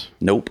trips.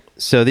 Nope.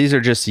 So these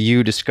are just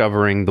you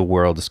discovering the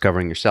world,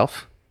 discovering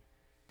yourself.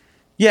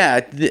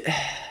 Yeah.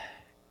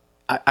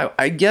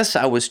 I guess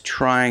I was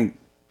trying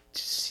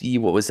to see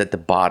what was at the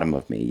bottom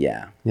of me.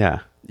 Yeah. Yeah.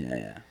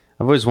 Yeah.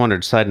 I've always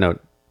wondered, side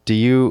note,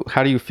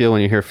 how do you feel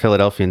when you hear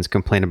Philadelphians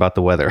complain about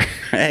the weather?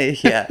 Hey,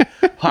 yeah.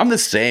 I'm the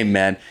same,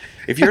 man.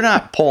 If you're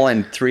not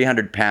pulling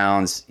 300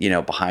 pounds,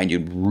 behind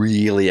you,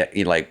 really,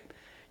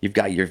 you've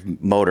got your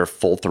motor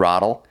full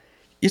throttle,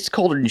 it's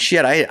colder than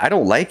shit. I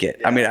don't like it.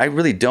 I mean, I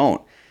really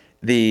don't.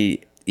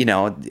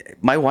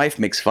 My wife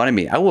makes fun of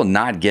me. I will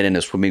not get in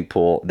a swimming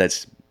pool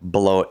that's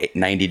below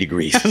 90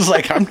 degrees. It's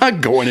like, I'm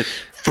not going in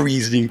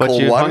freezing But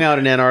cold you water. hung out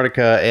in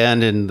Antarctica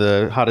and in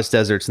the hottest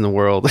deserts in the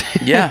world.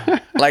 Yeah.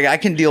 Like I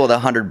can deal with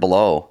 100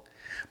 below.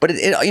 But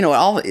it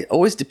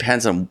always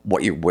depends on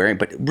what you're wearing,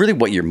 but really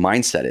what your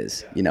mindset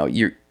is.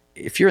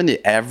 If you're in the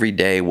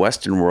everyday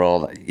Western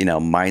world,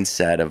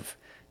 mindset of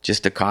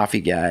just a coffee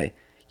guy,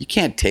 you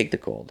can't take the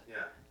cold. Yeah.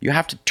 You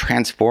have to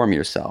transform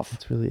yourself.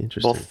 That's really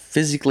interesting. Both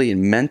physically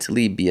and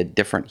mentally be a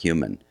different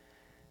human.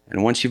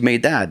 And once you've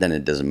made that, then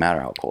it doesn't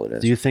matter how cold it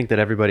is. Do you think that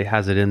everybody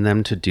has it in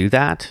them to do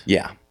that?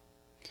 Yeah.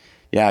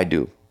 Yeah, I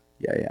do.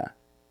 Yeah.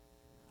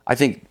 I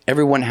think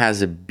everyone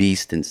has a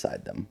beast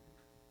inside them.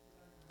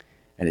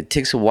 And it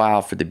takes a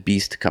while for the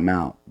beast to come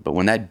out. But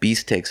when that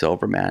beast takes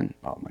over, man,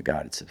 oh my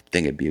God, it's a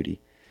thing of beauty.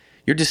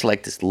 You're just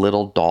like this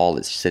little doll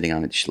that's sitting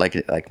on it,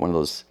 like one of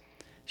those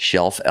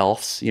shelf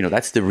elves.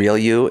 That's the real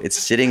you. It's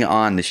sitting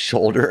on the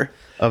shoulder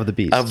Of the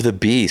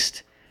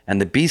beast. And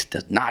the beast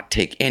does not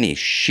take any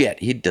shit.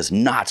 He does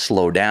not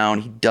slow down.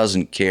 He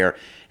doesn't care.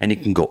 And he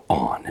can go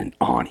on and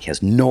on. He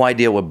has no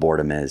idea what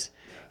boredom is.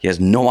 He has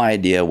no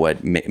idea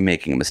what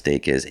making a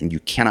mistake is. And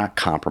you cannot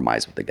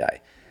compromise with the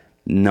guy.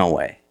 No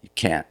way. You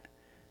can't.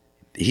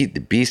 The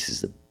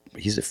beast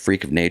he's a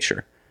freak of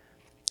nature.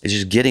 It's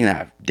just getting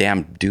that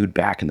damn dude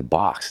back in the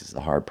box is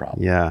the hard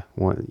problem. Yeah.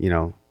 Well,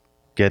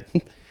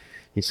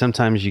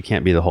 sometimes you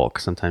can't be the Hulk.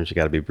 Sometimes you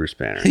got to be Bruce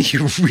Banner.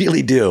 You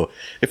really do.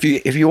 If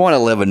you want to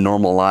live a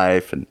normal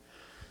life and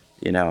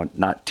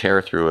not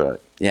tear through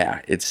you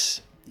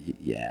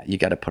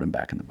got to put him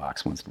back in the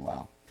box once in a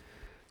while.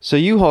 So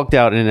you hulked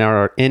out in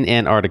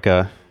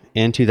Antarctica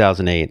in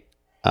 2008.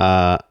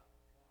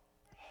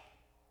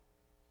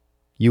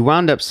 You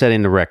wound up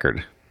setting the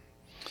record.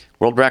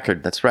 World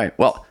record, that's right.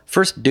 Well,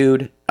 first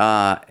dude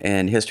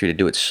in history to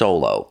do it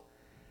solo,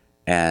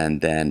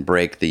 and then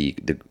break the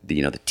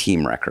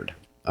team record.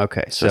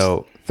 Okay,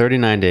 so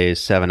 39 days,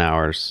 7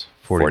 hours,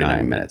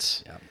 49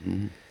 minutes. Yeah.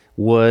 Mm-hmm.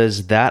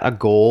 Was that a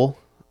goal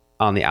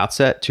on the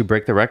outset to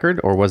break the record,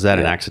 or was that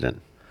an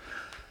accident?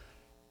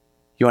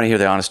 You want to hear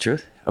the honest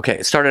truth? Okay,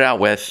 it started out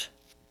with,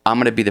 I'm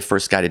going to be the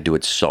first guy to do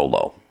it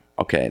solo.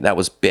 Okay, that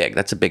was big.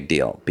 That's a big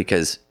deal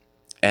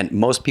and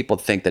most people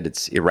think that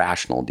it's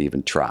irrational to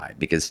even try,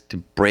 because to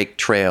break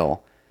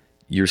trail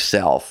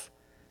yourself,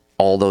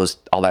 all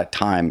that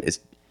time is,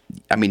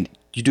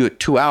 you do it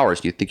 2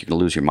 hours, you think you're going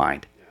to lose your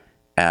mind.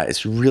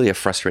 It's really a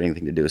frustrating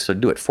thing to do. So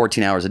do it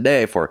 14 hours a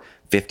day for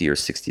 50 or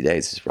 60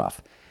 days is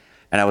rough.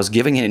 And I was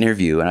giving an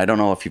interview, and I don't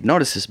know if you've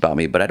noticed this about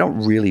me, but I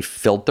don't really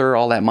filter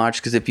all that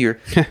much, because if you're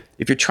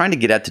trying to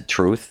get at the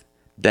truth,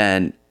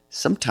 then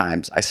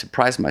sometimes I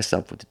surprise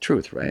myself with the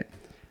truth, right?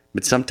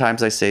 But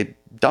sometimes I say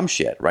dumb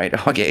shit,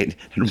 right? Okay,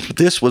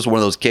 this was one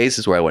of those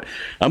cases where I went,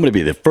 I'm going to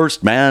be the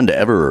first man to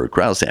ever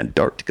cross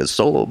Antarctica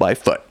solo by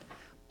foot.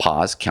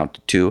 Pause, count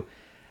to 2,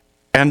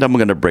 and I'm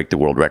going to break the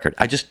world record.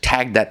 I just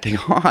tagged that thing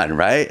on,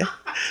 right?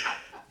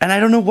 And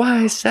I don't know why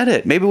I said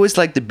it. Maybe it was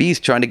like the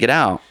beast trying to get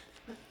out.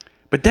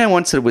 But then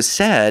once it was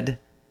said,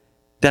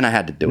 then I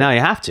had to do it. Now you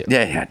have to.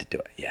 Yeah, you had to do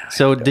it. Yeah.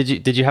 So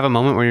did you have a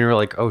moment where you were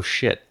like, oh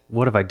shit,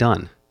 what have I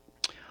done?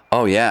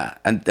 Oh, yeah.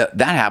 And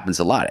that happens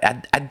a lot.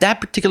 At that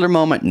particular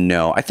moment,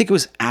 no. I think it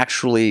was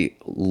actually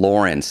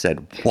Lauren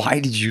said, why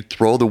did you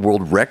throw the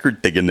world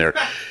record thing in there?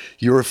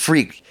 You're a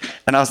freak.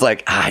 And I was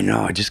like, I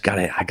know.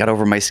 I got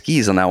over my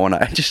skis on that one.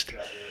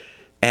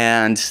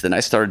 And then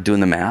I started doing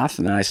the math,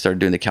 and then I started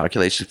doing the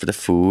calculations for the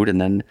food. And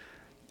then,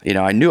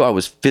 I knew I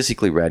was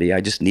physically ready.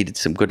 I just needed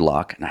some good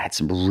luck. And I had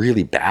some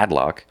really bad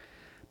luck.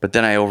 But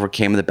then I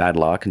overcame the bad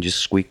luck and just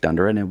squeaked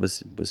under it. And I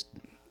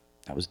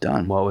was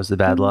done. What was the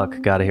bad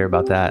luck? Got to hear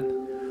about that.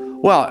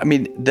 Well,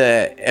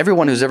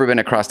 everyone who's ever been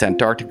across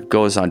Antarctica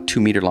goes on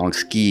 2-meter long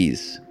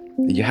skis.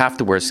 You have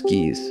to wear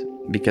skis,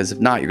 because if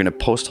not, you're going to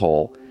post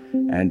hole,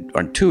 and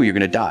on 2, you're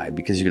going to die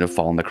because you're going to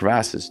fall in the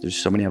crevasses. There's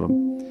so many of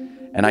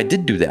them. And I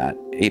did do that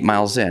 8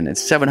 miles in.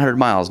 It's 700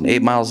 miles, and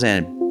 8 miles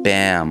in,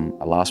 bam,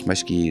 I lost my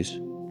skis.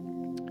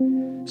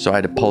 So I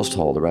had to post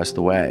hole the rest of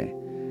the way.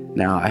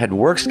 Now, I had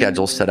work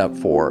schedules set up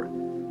for,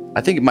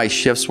 I think my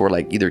shifts were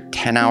like either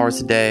 10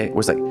 hours a day. It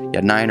was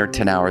 9 or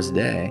 10 hours a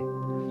day.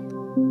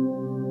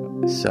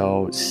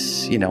 So,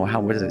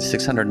 what is it?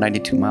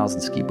 692 miles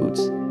in ski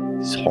boots.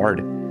 It's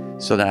hard.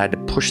 So then I had to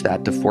push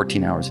that to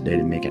 14 hours a day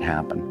to make it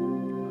happen.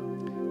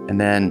 And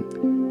then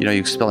you're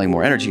expelling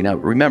more energy. Now,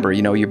 remember,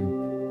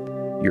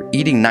 you're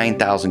eating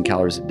 9,000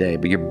 calories a day,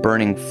 but you're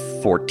burning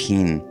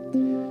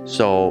 14.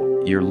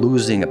 So you're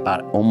losing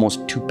about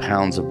almost 2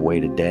 pounds of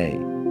weight a day.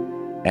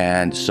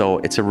 And so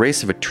it's a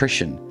race of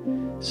attrition.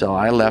 So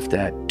I left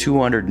at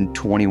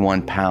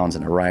 221 pounds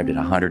and arrived at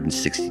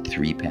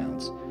 163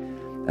 pounds.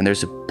 And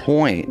there's a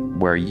point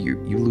where you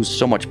lose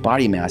so much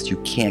body mass, you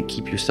can't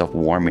keep yourself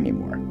warm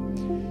anymore.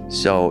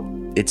 So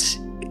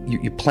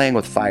you're playing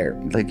with fire.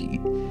 Like,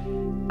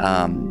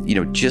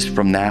 just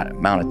from that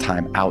amount of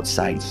time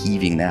outside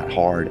heaving that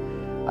hard,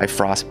 I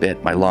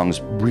frostbit my lungs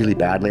really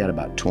badly. I had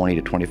about 20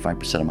 to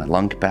 25% of my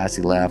lung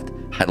capacity left.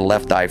 I had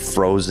left eye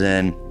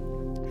frozen.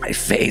 My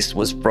face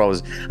was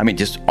frozen. I mean,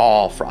 just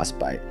all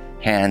frostbite.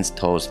 Hands,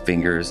 toes,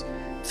 fingers,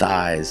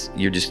 thighs.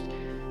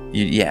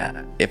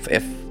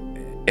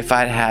 If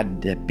I'd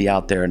had to be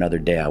out there another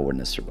day, I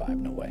wouldn't have survived.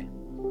 No way.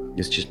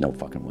 There's just no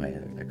fucking way.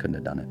 I couldn't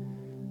have done it.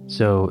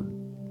 So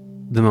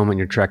the moment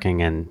you're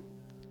trekking and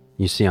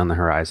you see on the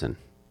horizon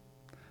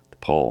the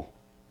pole,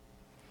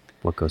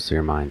 what goes through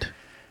your mind?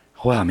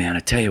 Well, man, I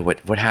tell you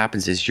what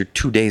happens is you're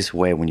 2 days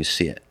away when you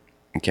see it.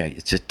 Okay,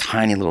 it's a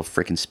tiny little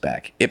freaking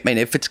speck.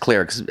 If it's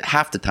clear, because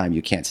half the time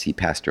you can't see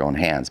past your own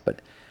hands,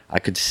 but I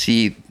could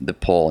see the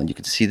pole and you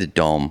could see the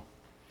dome,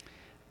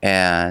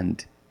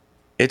 and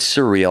it's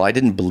surreal. I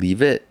didn't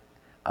believe it.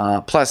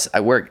 Plus, I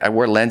wear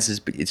lenses,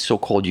 but it's so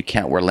cold you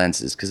can't wear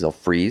lenses because they'll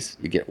freeze.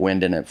 You get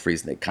wind and it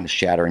freezes, and they kind of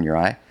shatter in your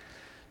eye.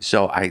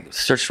 So I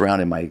searched around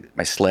in my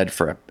sled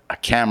for a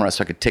camera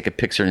so I could take a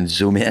picture and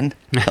zoom in.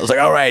 I was like,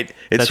 all right,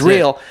 it's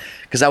real.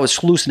 Because I was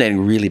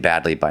hallucinating really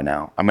badly by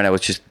now. I mean, I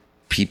was just,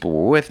 people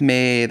were with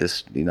me.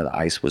 The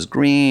ice was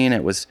green.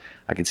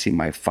 I could see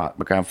my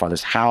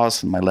grandfather's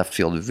house and my left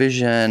field of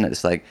vision.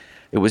 It's like,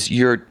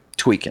 you're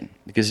tweaking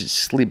because it's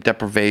sleep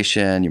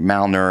deprivation, you're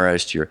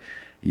malnourished, you're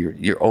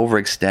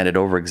overextended,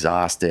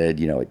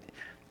 overexhausted.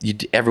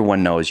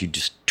 Everyone knows you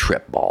just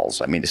trip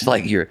balls. I mean, it's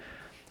like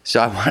so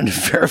I wanted to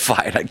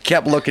verify it. I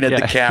kept looking at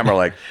the camera,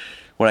 like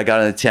when I got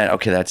in the tent,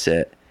 okay, that's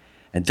it.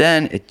 And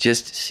then it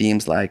just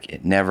seems like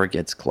it never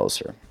gets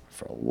closer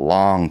for a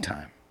long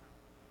time.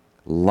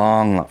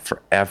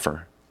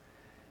 Forever.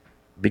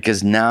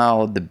 Because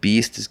now the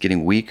beast is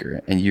getting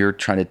weaker and you're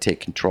trying to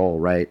take control,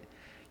 right?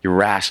 You're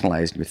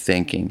rationalizing, you're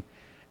thinking,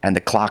 and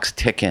the clock's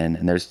ticking,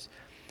 and now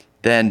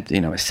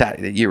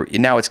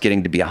it's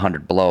getting to be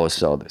 100 below,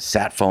 so the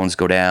sat phones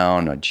go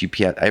down,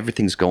 GPS,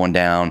 everything's going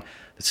down,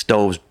 the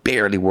stove's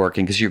barely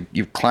working because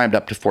you've climbed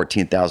up to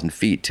 14,000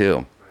 feet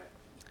too.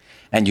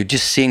 And you're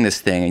just seeing this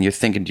thing and you're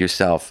thinking to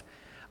yourself,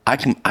 I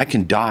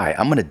can die.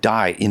 I'm going to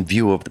die in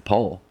view of the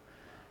pole.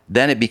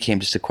 Then it became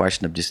just a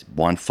question of just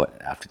one foot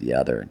after the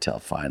other until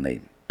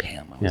finally,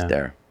 bam, I was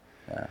there.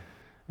 Yeah.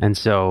 And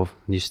so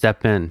you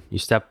step in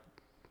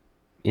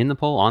the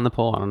pole, on the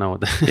pole. I don't know what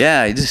there's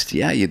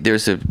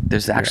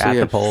actually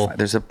a pole.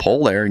 There's a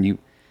pole there and you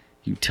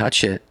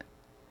touch it.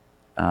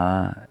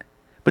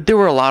 But there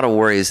were a lot of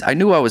worries. I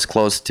knew I was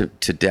close to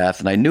death,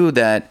 and I knew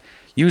that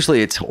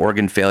usually it's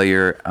organ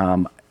failure.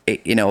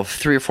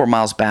 3 or 4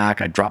 miles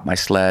back, I dropped my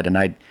sled, and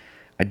I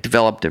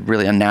developed a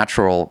really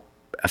unnatural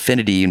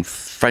affinity and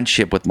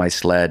friendship with my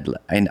sled.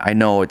 I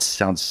know it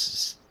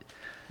sounds...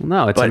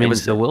 No, it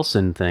was the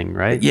Wilson thing,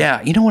 right?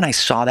 Yeah. When I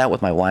saw that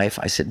with my wife,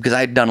 I said, because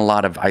I had done a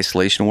lot of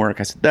isolation work,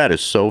 I said, that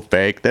is so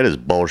fake. That is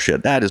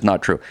bullshit. That is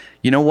not true.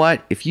 You know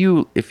what? If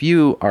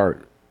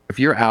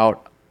you're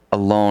out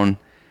alone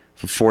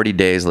for 40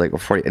 days, like, or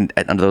 40, and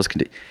under those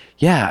conditions,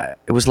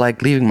 it was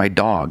like leaving my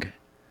dog.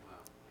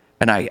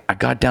 And I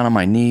got down on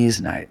my knees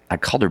and I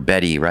called her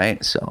Betty,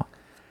 right? So,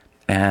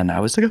 and I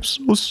was like, I'm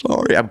so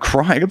sorry. I'm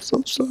crying. I'm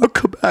so sorry. I'll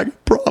come back.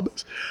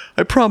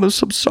 I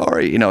promise. I'm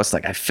sorry. It's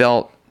like I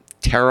felt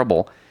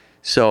terrible.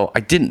 So I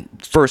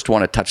didn't first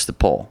want to touch the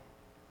pole.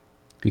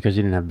 Because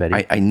you didn't have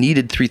Betty? I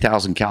needed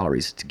 3,000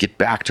 calories to get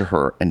back to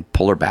her and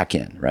pull her back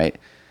in, right?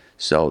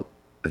 So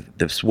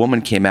this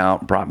woman came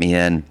out, brought me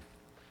in,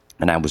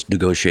 and I was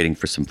negotiating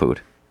for some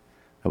food.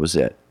 That was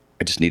it.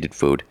 I just needed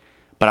food.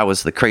 But I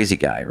was the crazy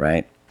guy,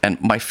 right? And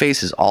my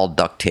face is all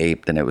duct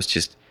taped, and it was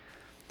just...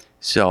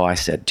 So I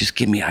said, just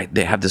give me...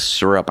 They have this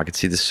syrup. I could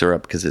see the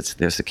syrup because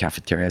there's the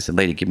cafeteria. I said,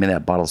 lady, give me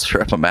that bottle of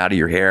syrup. I'm out of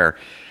your hair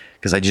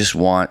because I just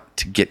want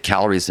to get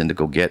calories in to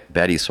go get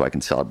Betty so I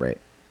can celebrate.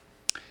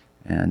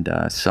 And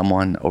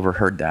someone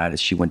overheard that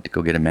as she went to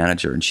go get a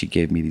manager, and she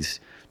gave me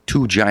these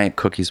 2 giant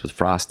cookies with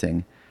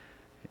frosting.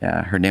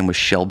 Her name was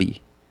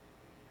Shelby.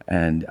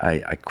 And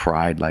I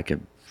cried like a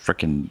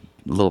freaking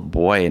little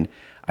boy, and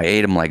I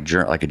ate them like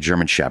a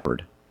German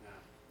Shepherd.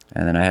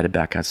 And then I headed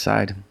back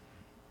outside.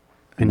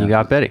 And you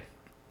got Betty.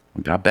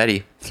 Got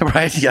Betty,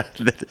 right? Yeah.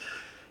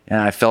 And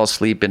I fell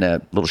asleep in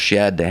a little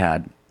shed they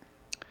had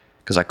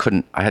because I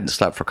hadn't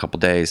slept for a couple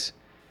days.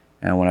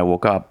 And when I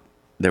woke up,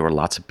 there were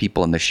lots of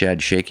people in the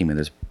shed shaking me.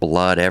 There's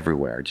blood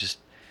everywhere.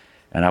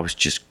 And I was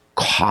just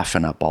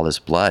coughing up all this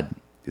blood.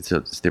 I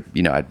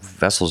had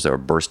vessels that were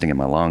bursting in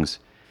my lungs.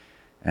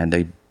 And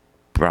they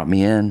brought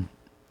me in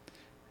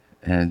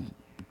and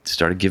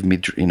started giving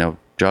me,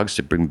 drugs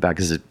to bring me back.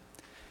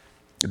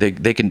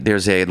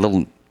 There's a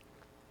little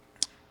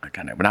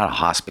not a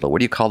hospital. What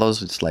do you call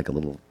those? It's like a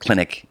little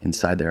clinic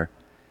inside there.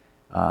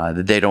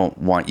 They don't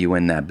want you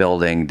in that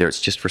building.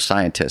 It's just for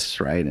scientists,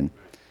 right?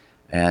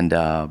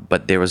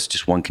 But there was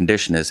just one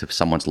condition: is if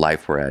someone's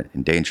life were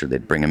in danger,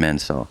 they'd bring them in.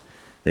 So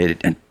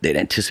they'd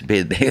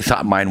anticipated. They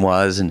thought mine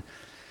was, and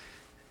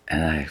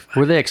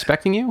were they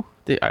expecting you?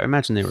 I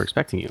imagine they were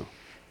expecting you.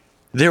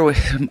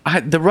 I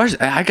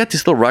got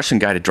this little Russian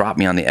guy to drop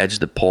me on the edge of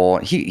the pole.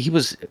 He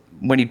was,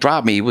 when he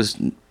dropped me, he was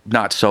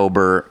not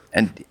sober,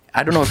 and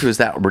I don't know if he was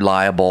that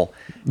reliable.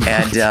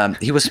 And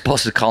he was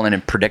supposed to call in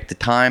and predict the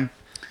time,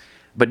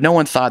 but no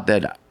one thought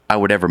that I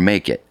would ever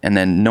make it, and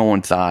then no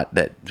one thought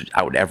that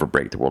I would ever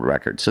break the world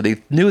record. So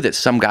they knew that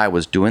some guy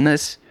was doing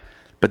this,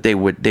 but they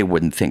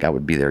wouldn't think I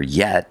would be there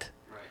yet.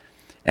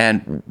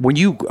 And when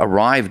you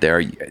arrive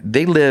there,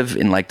 they live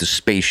in like the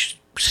space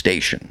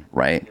station,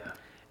 right?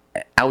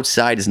 Yeah.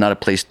 Outside is not a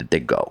place that they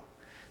go.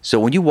 So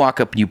when you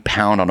walk up and you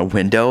pound on a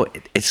window,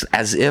 it's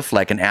as if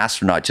like an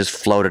astronaut just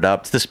floated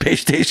up to the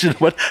space station.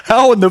 What?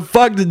 How in the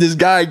fuck did this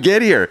guy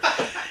get here?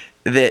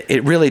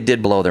 It really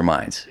did blow their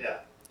minds. Yeah.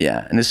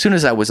 Yeah. And as soon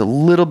as I was a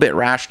little bit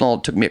rational,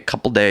 it took me a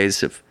couple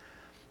days. I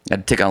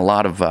had to take on a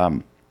lot of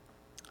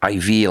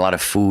IV, a lot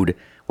of food,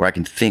 where I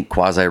can think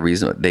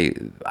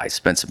quasi-reason. I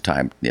spent some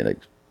time,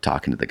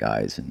 talking to the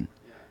guys and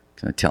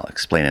kind of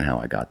explaining how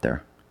I got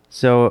there.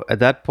 So at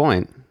that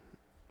point,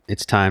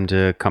 it's time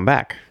to come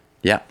back.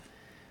 Yeah.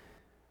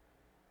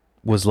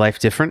 Was life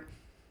different?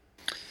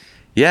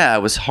 Yeah,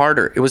 it was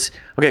harder. It was,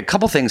 okay, a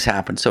couple things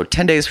happened. So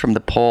 10 days from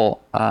the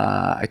pole,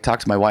 I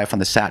talked to my wife on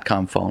the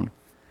SATCOM phone,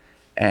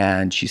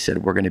 and she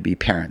said, we're going to be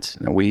parents.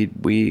 We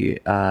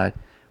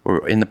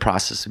were in the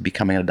process of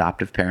becoming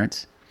adoptive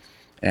parents,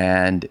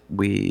 and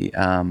we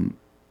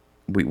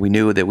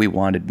knew that we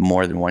wanted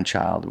more than one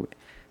child.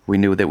 We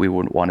knew that we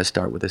wouldn't want to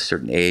start with a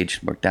certain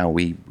age. Worked down,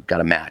 we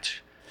got a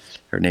match.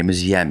 Her name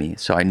is Yemi,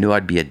 so I knew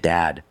I'd be a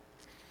dad.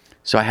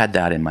 So I had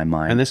that in my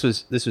mind. And this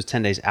was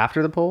 10 days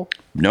after the pole?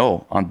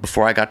 No,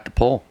 before I got the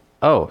pole.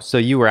 Oh, so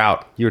you were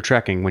out. You were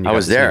trekking when you got I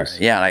was there. News.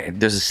 Yeah,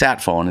 there's a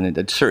sat phone, and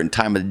at a certain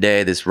time of the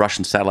day, this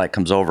Russian satellite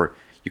comes over.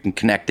 You can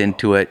connect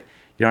into it.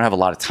 You don't have a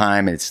lot of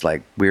time. It's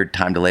like weird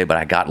time delay, but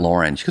I got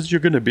Lauren. She goes, you're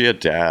going to be a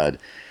dad.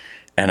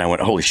 And I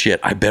went, holy shit,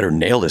 I better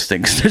nail this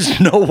thing, because there's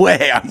no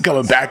way I'm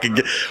coming back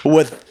again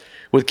with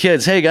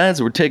kids. Hey,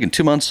 guys, we're taking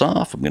 2 months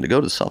off. I'm going to go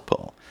to the South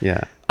Pole.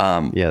 Yeah.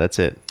 Yeah, that's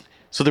it.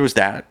 So there was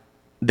that.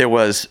 There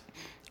was,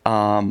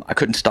 I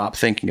couldn't stop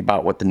thinking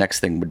about what the next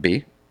thing would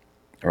be,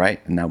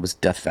 right? And that was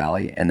Death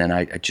Valley. And then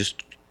I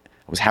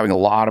was having a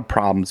lot of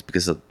problems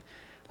because of,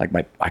 like,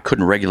 I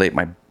couldn't regulate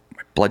my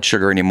blood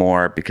sugar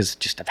anymore because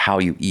just of how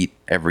you eat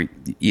every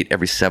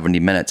 70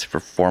 minutes for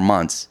 4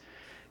 months.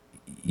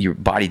 Your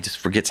body just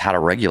forgets how to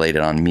regulate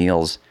it on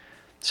meals.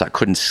 So I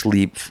couldn't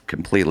sleep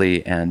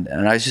completely. And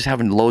I was just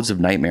having loads of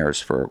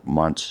nightmares for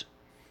months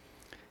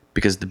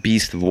because the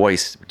beast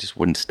voice just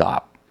wouldn't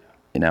stop,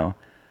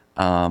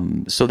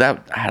 So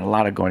that I had a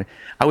lot of going.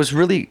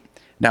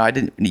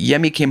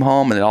 Yemi came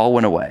home and it all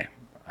went away.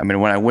 I mean,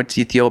 when I went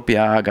to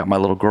Ethiopia, I got my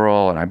little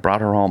girl and I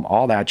brought her home.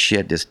 All that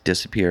shit just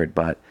disappeared.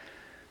 But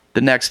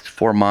the next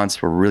 4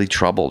 months were really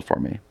troubled for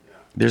me.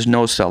 There's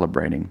no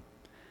celebrating.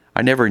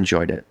 I never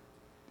enjoyed it.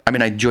 I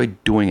mean, I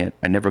enjoyed doing it.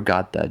 I never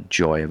got the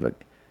joy of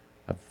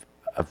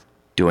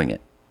doing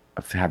it,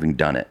 of having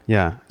done it.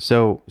 Yeah.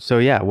 So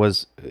yeah,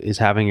 is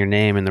having your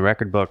name in the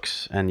record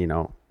books and,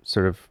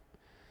 sort of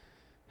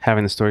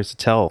having the stories to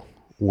tell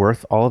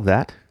worth all of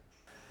that?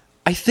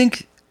 I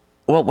think,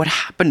 well, what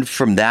happened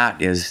from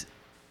that is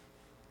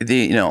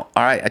all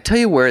right, I tell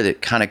you where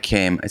that kind of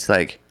came. It's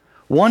like,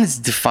 one is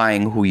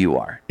defying who you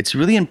are. It's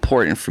really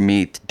important for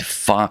me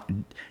to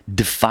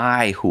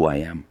defy who I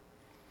am.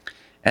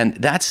 And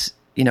that's,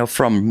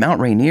 from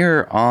Mount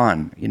Rainier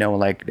on,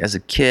 like as a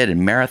kid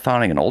and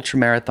marathoning and ultra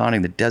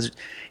marathoning, the desert,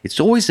 it's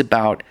always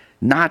about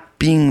not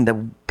being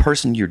the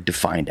person you're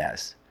defined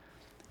as.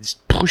 It's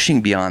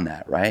pushing beyond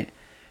that, right?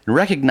 And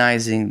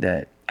recognizing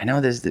that, I know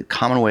there's the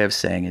common way of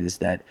saying it is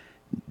that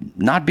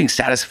not being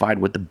satisfied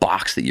with the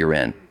box that you're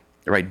in,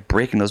 right?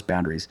 Breaking those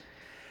boundaries.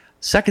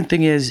 Second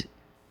thing is,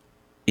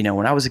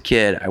 when I was a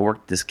kid, I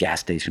worked at this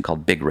gas station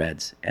called Big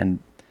Reds, and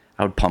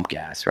I would pump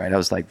gas, right? I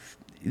was like,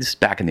 this is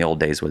back in the old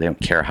days where they don't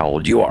care how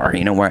old you are,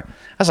 where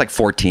I was like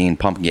 14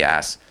 pumping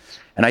gas,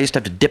 and I used to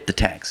have to dip the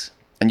tanks.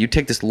 And you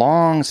take this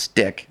long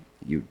stick,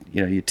 you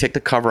take the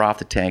cover off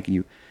the tank, and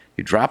you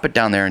drop it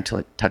down there until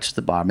it touches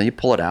the bottom, and you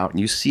pull it out, and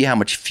you see how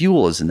much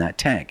fuel is in that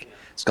tank.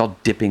 It's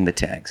called dipping the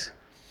tanks.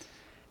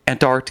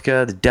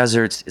 Antarctica, the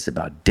deserts, is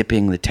about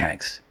dipping the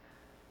tanks.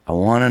 I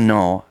want to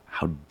know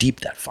how deep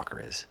that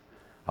fucker is.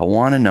 I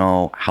want to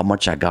know how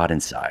much I got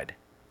inside.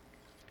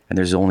 And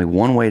there's only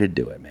one way to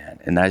do it, man,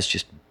 and that is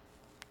just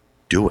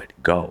do it,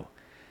 go.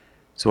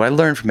 So what I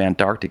learned from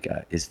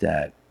Antarctica is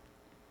that,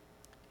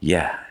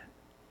 yeah,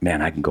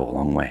 man, I can go a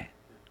long way.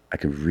 I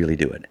can really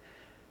do it.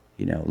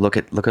 Look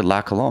at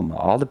La Colombe.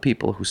 All the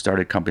people who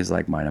started companies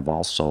like mine have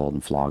all sold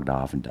and flogged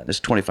off and done. This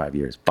is 25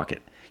 years. Fuck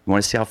it. You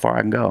want to see how far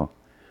I can go?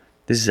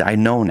 I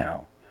know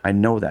now. I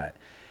know that.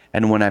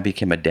 And when I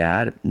became a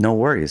dad, no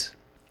worries.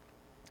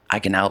 I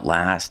can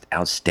outlast,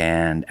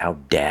 outstand,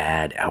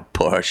 outdad,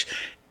 outpush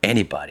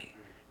anybody.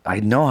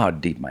 I know how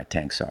deep my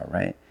tanks are,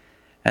 right?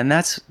 And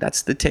that's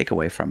the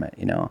takeaway from it,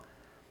 And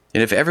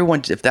if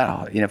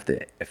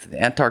the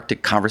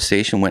Antarctic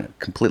conversation went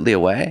completely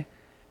away,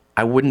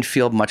 I wouldn't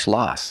feel much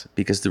loss,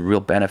 because the real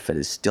benefit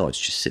is still, it's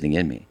just sitting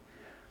in me.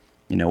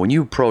 When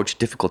you approach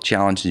difficult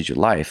challenges in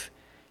your life,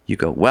 you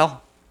go,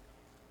 well,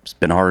 it's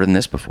been harder than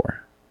this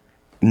before.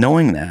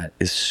 Knowing that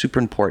is super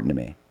important to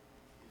me.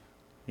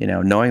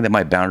 Knowing that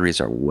my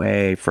boundaries are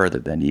way further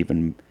than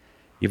even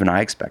I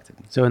expected.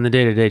 So in the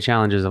day-to-day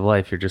challenges of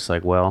life, you're just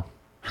like, well,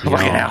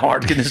 how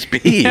hard can this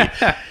be?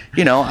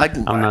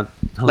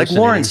 Like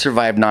Lauren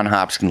survived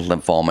non-Hodgkin's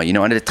lymphoma, and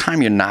at a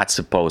time you're not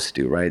supposed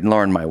to, right? And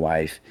Lauren, my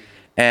wife.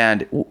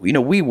 And,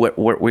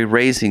 we're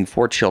raising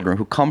 4 children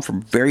who come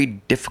from very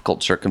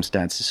difficult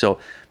circumstances. So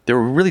there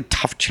were really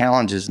tough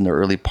challenges in the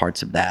early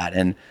parts of that.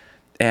 And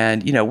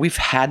we've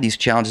had these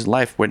challenges in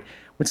life when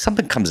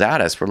something comes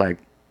at us, we're like,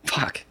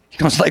 fuck.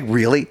 It's like,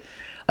 really?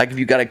 Like if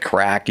you got a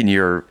crack in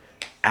your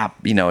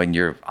app, in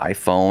your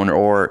iPhone,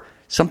 or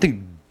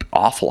something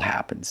awful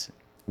happens,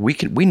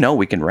 we know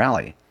we can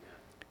rally.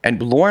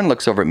 And Lauren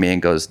looks over at me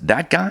and goes,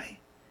 that guy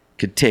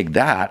could take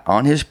that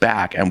on his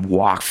back and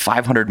walk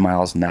 500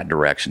 miles in that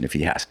direction if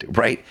he has to,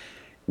 right?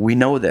 We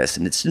know this,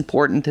 and it's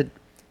important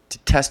to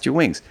test your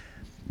wings.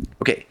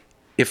 Okay,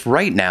 if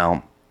right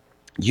now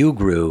you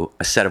grew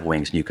a set of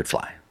wings and you could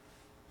fly,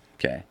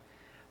 okay,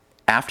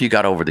 after you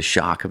got over the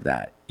shock of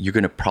that, you're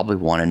going to probably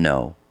want to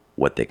know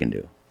what they can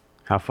do.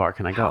 How far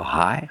can I go? How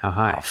high? How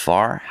high? How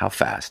far? How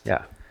fast?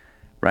 Yeah.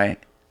 Right?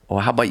 Well,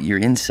 how about your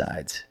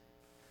insides?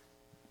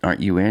 Aren't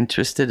you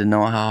interested to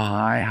know how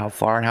high, how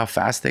far, and how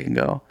fast they can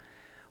go?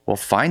 Well,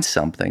 find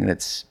something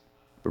that's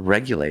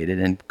regulated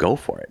and go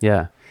for it.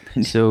 Yeah.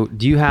 So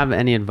do you have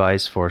any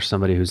advice for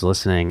somebody who's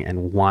listening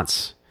and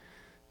wants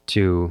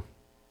to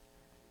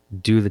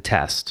do the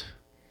test,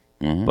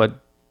 but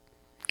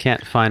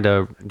can't find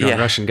a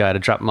Russian guy to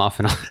drop them off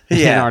in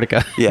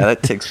Antarctica? Yeah,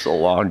 that takes so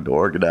long to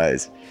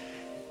organize.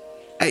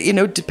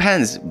 It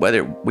depends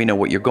whether we know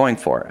what you're going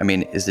for. I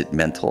mean, is it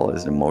mental?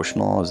 Is it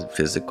emotional? Is it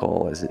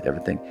physical? Is it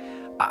everything?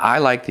 I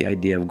like the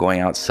idea of going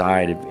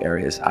outside of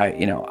areas.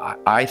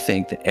 I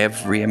think that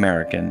every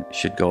American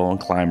should go and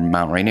climb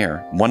Mount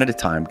Rainier, one at a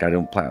time. I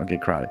don't plan to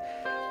get crowded.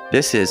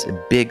 This is a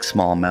big,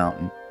 small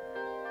mountain.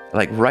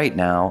 Like right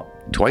now,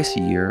 twice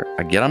a year,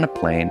 I get on a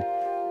plane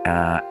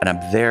and I'm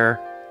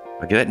there.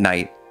 I get at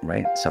night,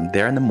 right? So I'm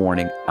there in the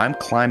morning. I'm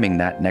climbing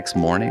that next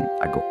morning.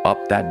 I go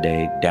up that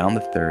day, down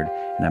the 3rd,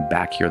 and I'm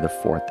back here the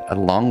 4th. A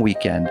long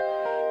weekend.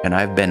 And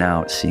I've been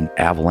out seeing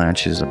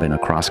avalanches. I've been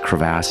across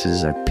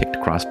crevasses. I've picked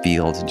across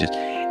fields. And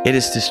it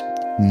is this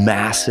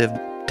massive,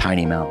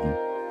 tiny mountain.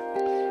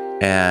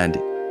 And,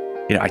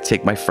 I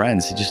take my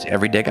friends, just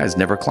everyday guys,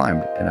 never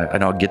climbed.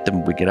 And I'll get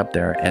them, we get up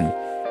there. And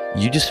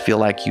you just feel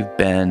like you've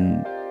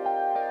been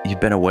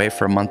away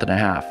for a month and a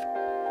half.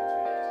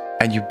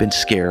 And you've been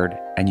scared,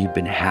 and you've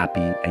been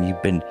happy, and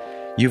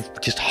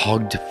you've just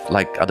hugged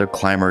like other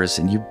climbers,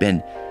 and you've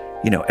been,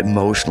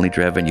 emotionally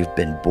driven. You've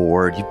been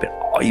bored.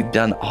 You've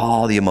done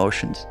all the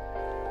emotions,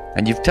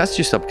 and you've tested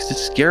yourself, because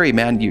it's scary,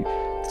 man.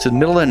 It's the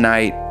middle of the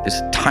night. There's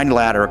a tiny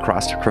ladder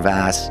across a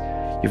crevasse.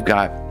 You've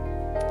got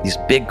these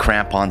big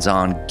crampons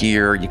on,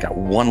 gear. You got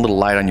one little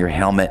light on your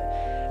helmet,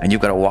 and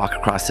you've got to walk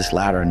across this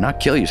ladder and not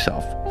kill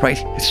yourself, right?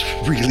 It's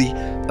really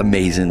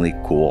amazingly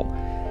cool.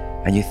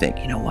 And you think,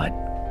 you know what?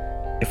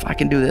 If I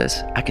can do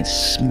this, I can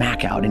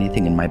smack out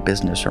anything in my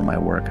business or my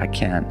work. I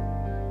can.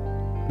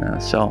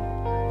 So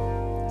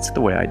that's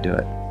the way I do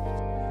it.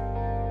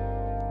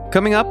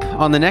 Coming up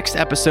on the next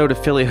episode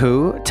of Philly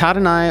Who, Todd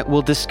and I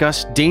will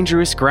discuss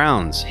Dangerous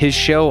Grounds, his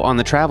show on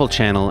the Travel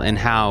Channel, and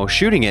how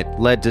shooting it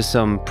led to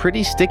some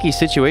pretty sticky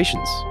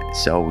situations.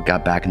 So we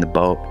got back in the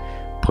boat,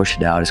 pushed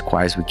it out as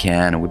quiet as we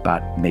can, and we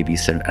about maybe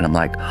said, and I'm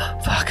like, oh,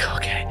 fuck,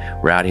 okay,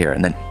 we're out of here.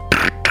 And then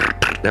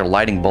they're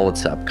lighting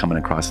bullets up coming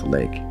across the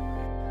lake.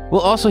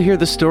 We'll also hear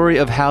the story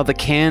of how the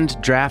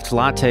canned draft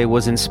latte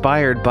was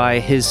inspired by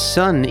his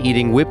son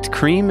eating whipped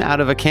cream out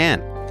of a can.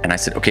 And I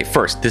said, okay,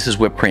 first, this is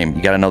whipped cream.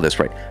 You got to know this,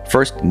 right?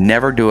 First,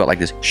 never do it like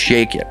this.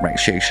 Shake it, right?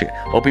 Shake.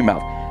 Open your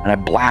mouth. And I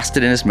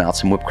blasted in his mouth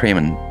some whipped cream,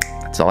 and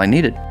that's all I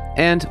needed.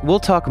 And we'll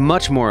talk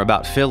much more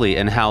about Philly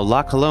and how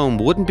La Colombe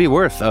wouldn't be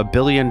worth $1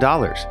 billion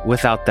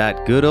without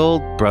that good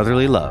old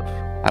brotherly love.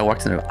 I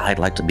walked in there, I'd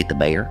like to meet the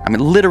mayor. I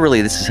mean,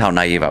 literally, this is how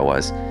naive I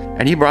was.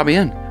 And he brought me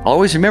in. I'll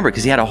always remember,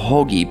 because he had a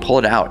hoagie. He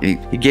pulled it out. He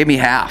gave me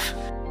half.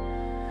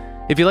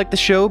 If you like the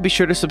show, be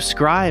sure to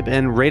subscribe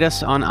and rate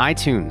us on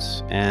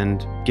iTunes.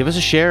 And give us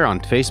a share on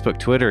Facebook,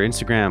 Twitter,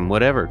 Instagram,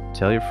 whatever.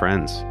 Tell your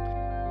friends.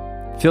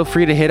 Feel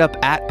free to hit up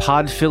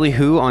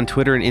 @PodPhillyWho on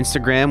Twitter and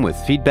Instagram with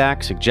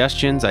feedback,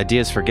 suggestions,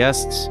 ideas for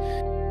guests.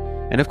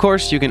 And of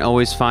course, you can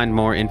always find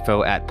more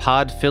info at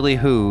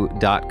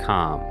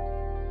podphillywho.com.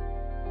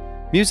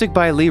 Music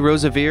by Lee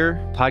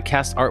Rosevere,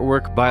 podcast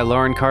artwork by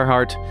Lauren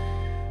Carhart.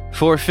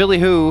 For Philly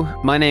Who,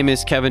 my name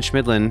is Kevin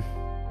Schmidlin.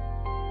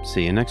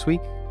 See you next week.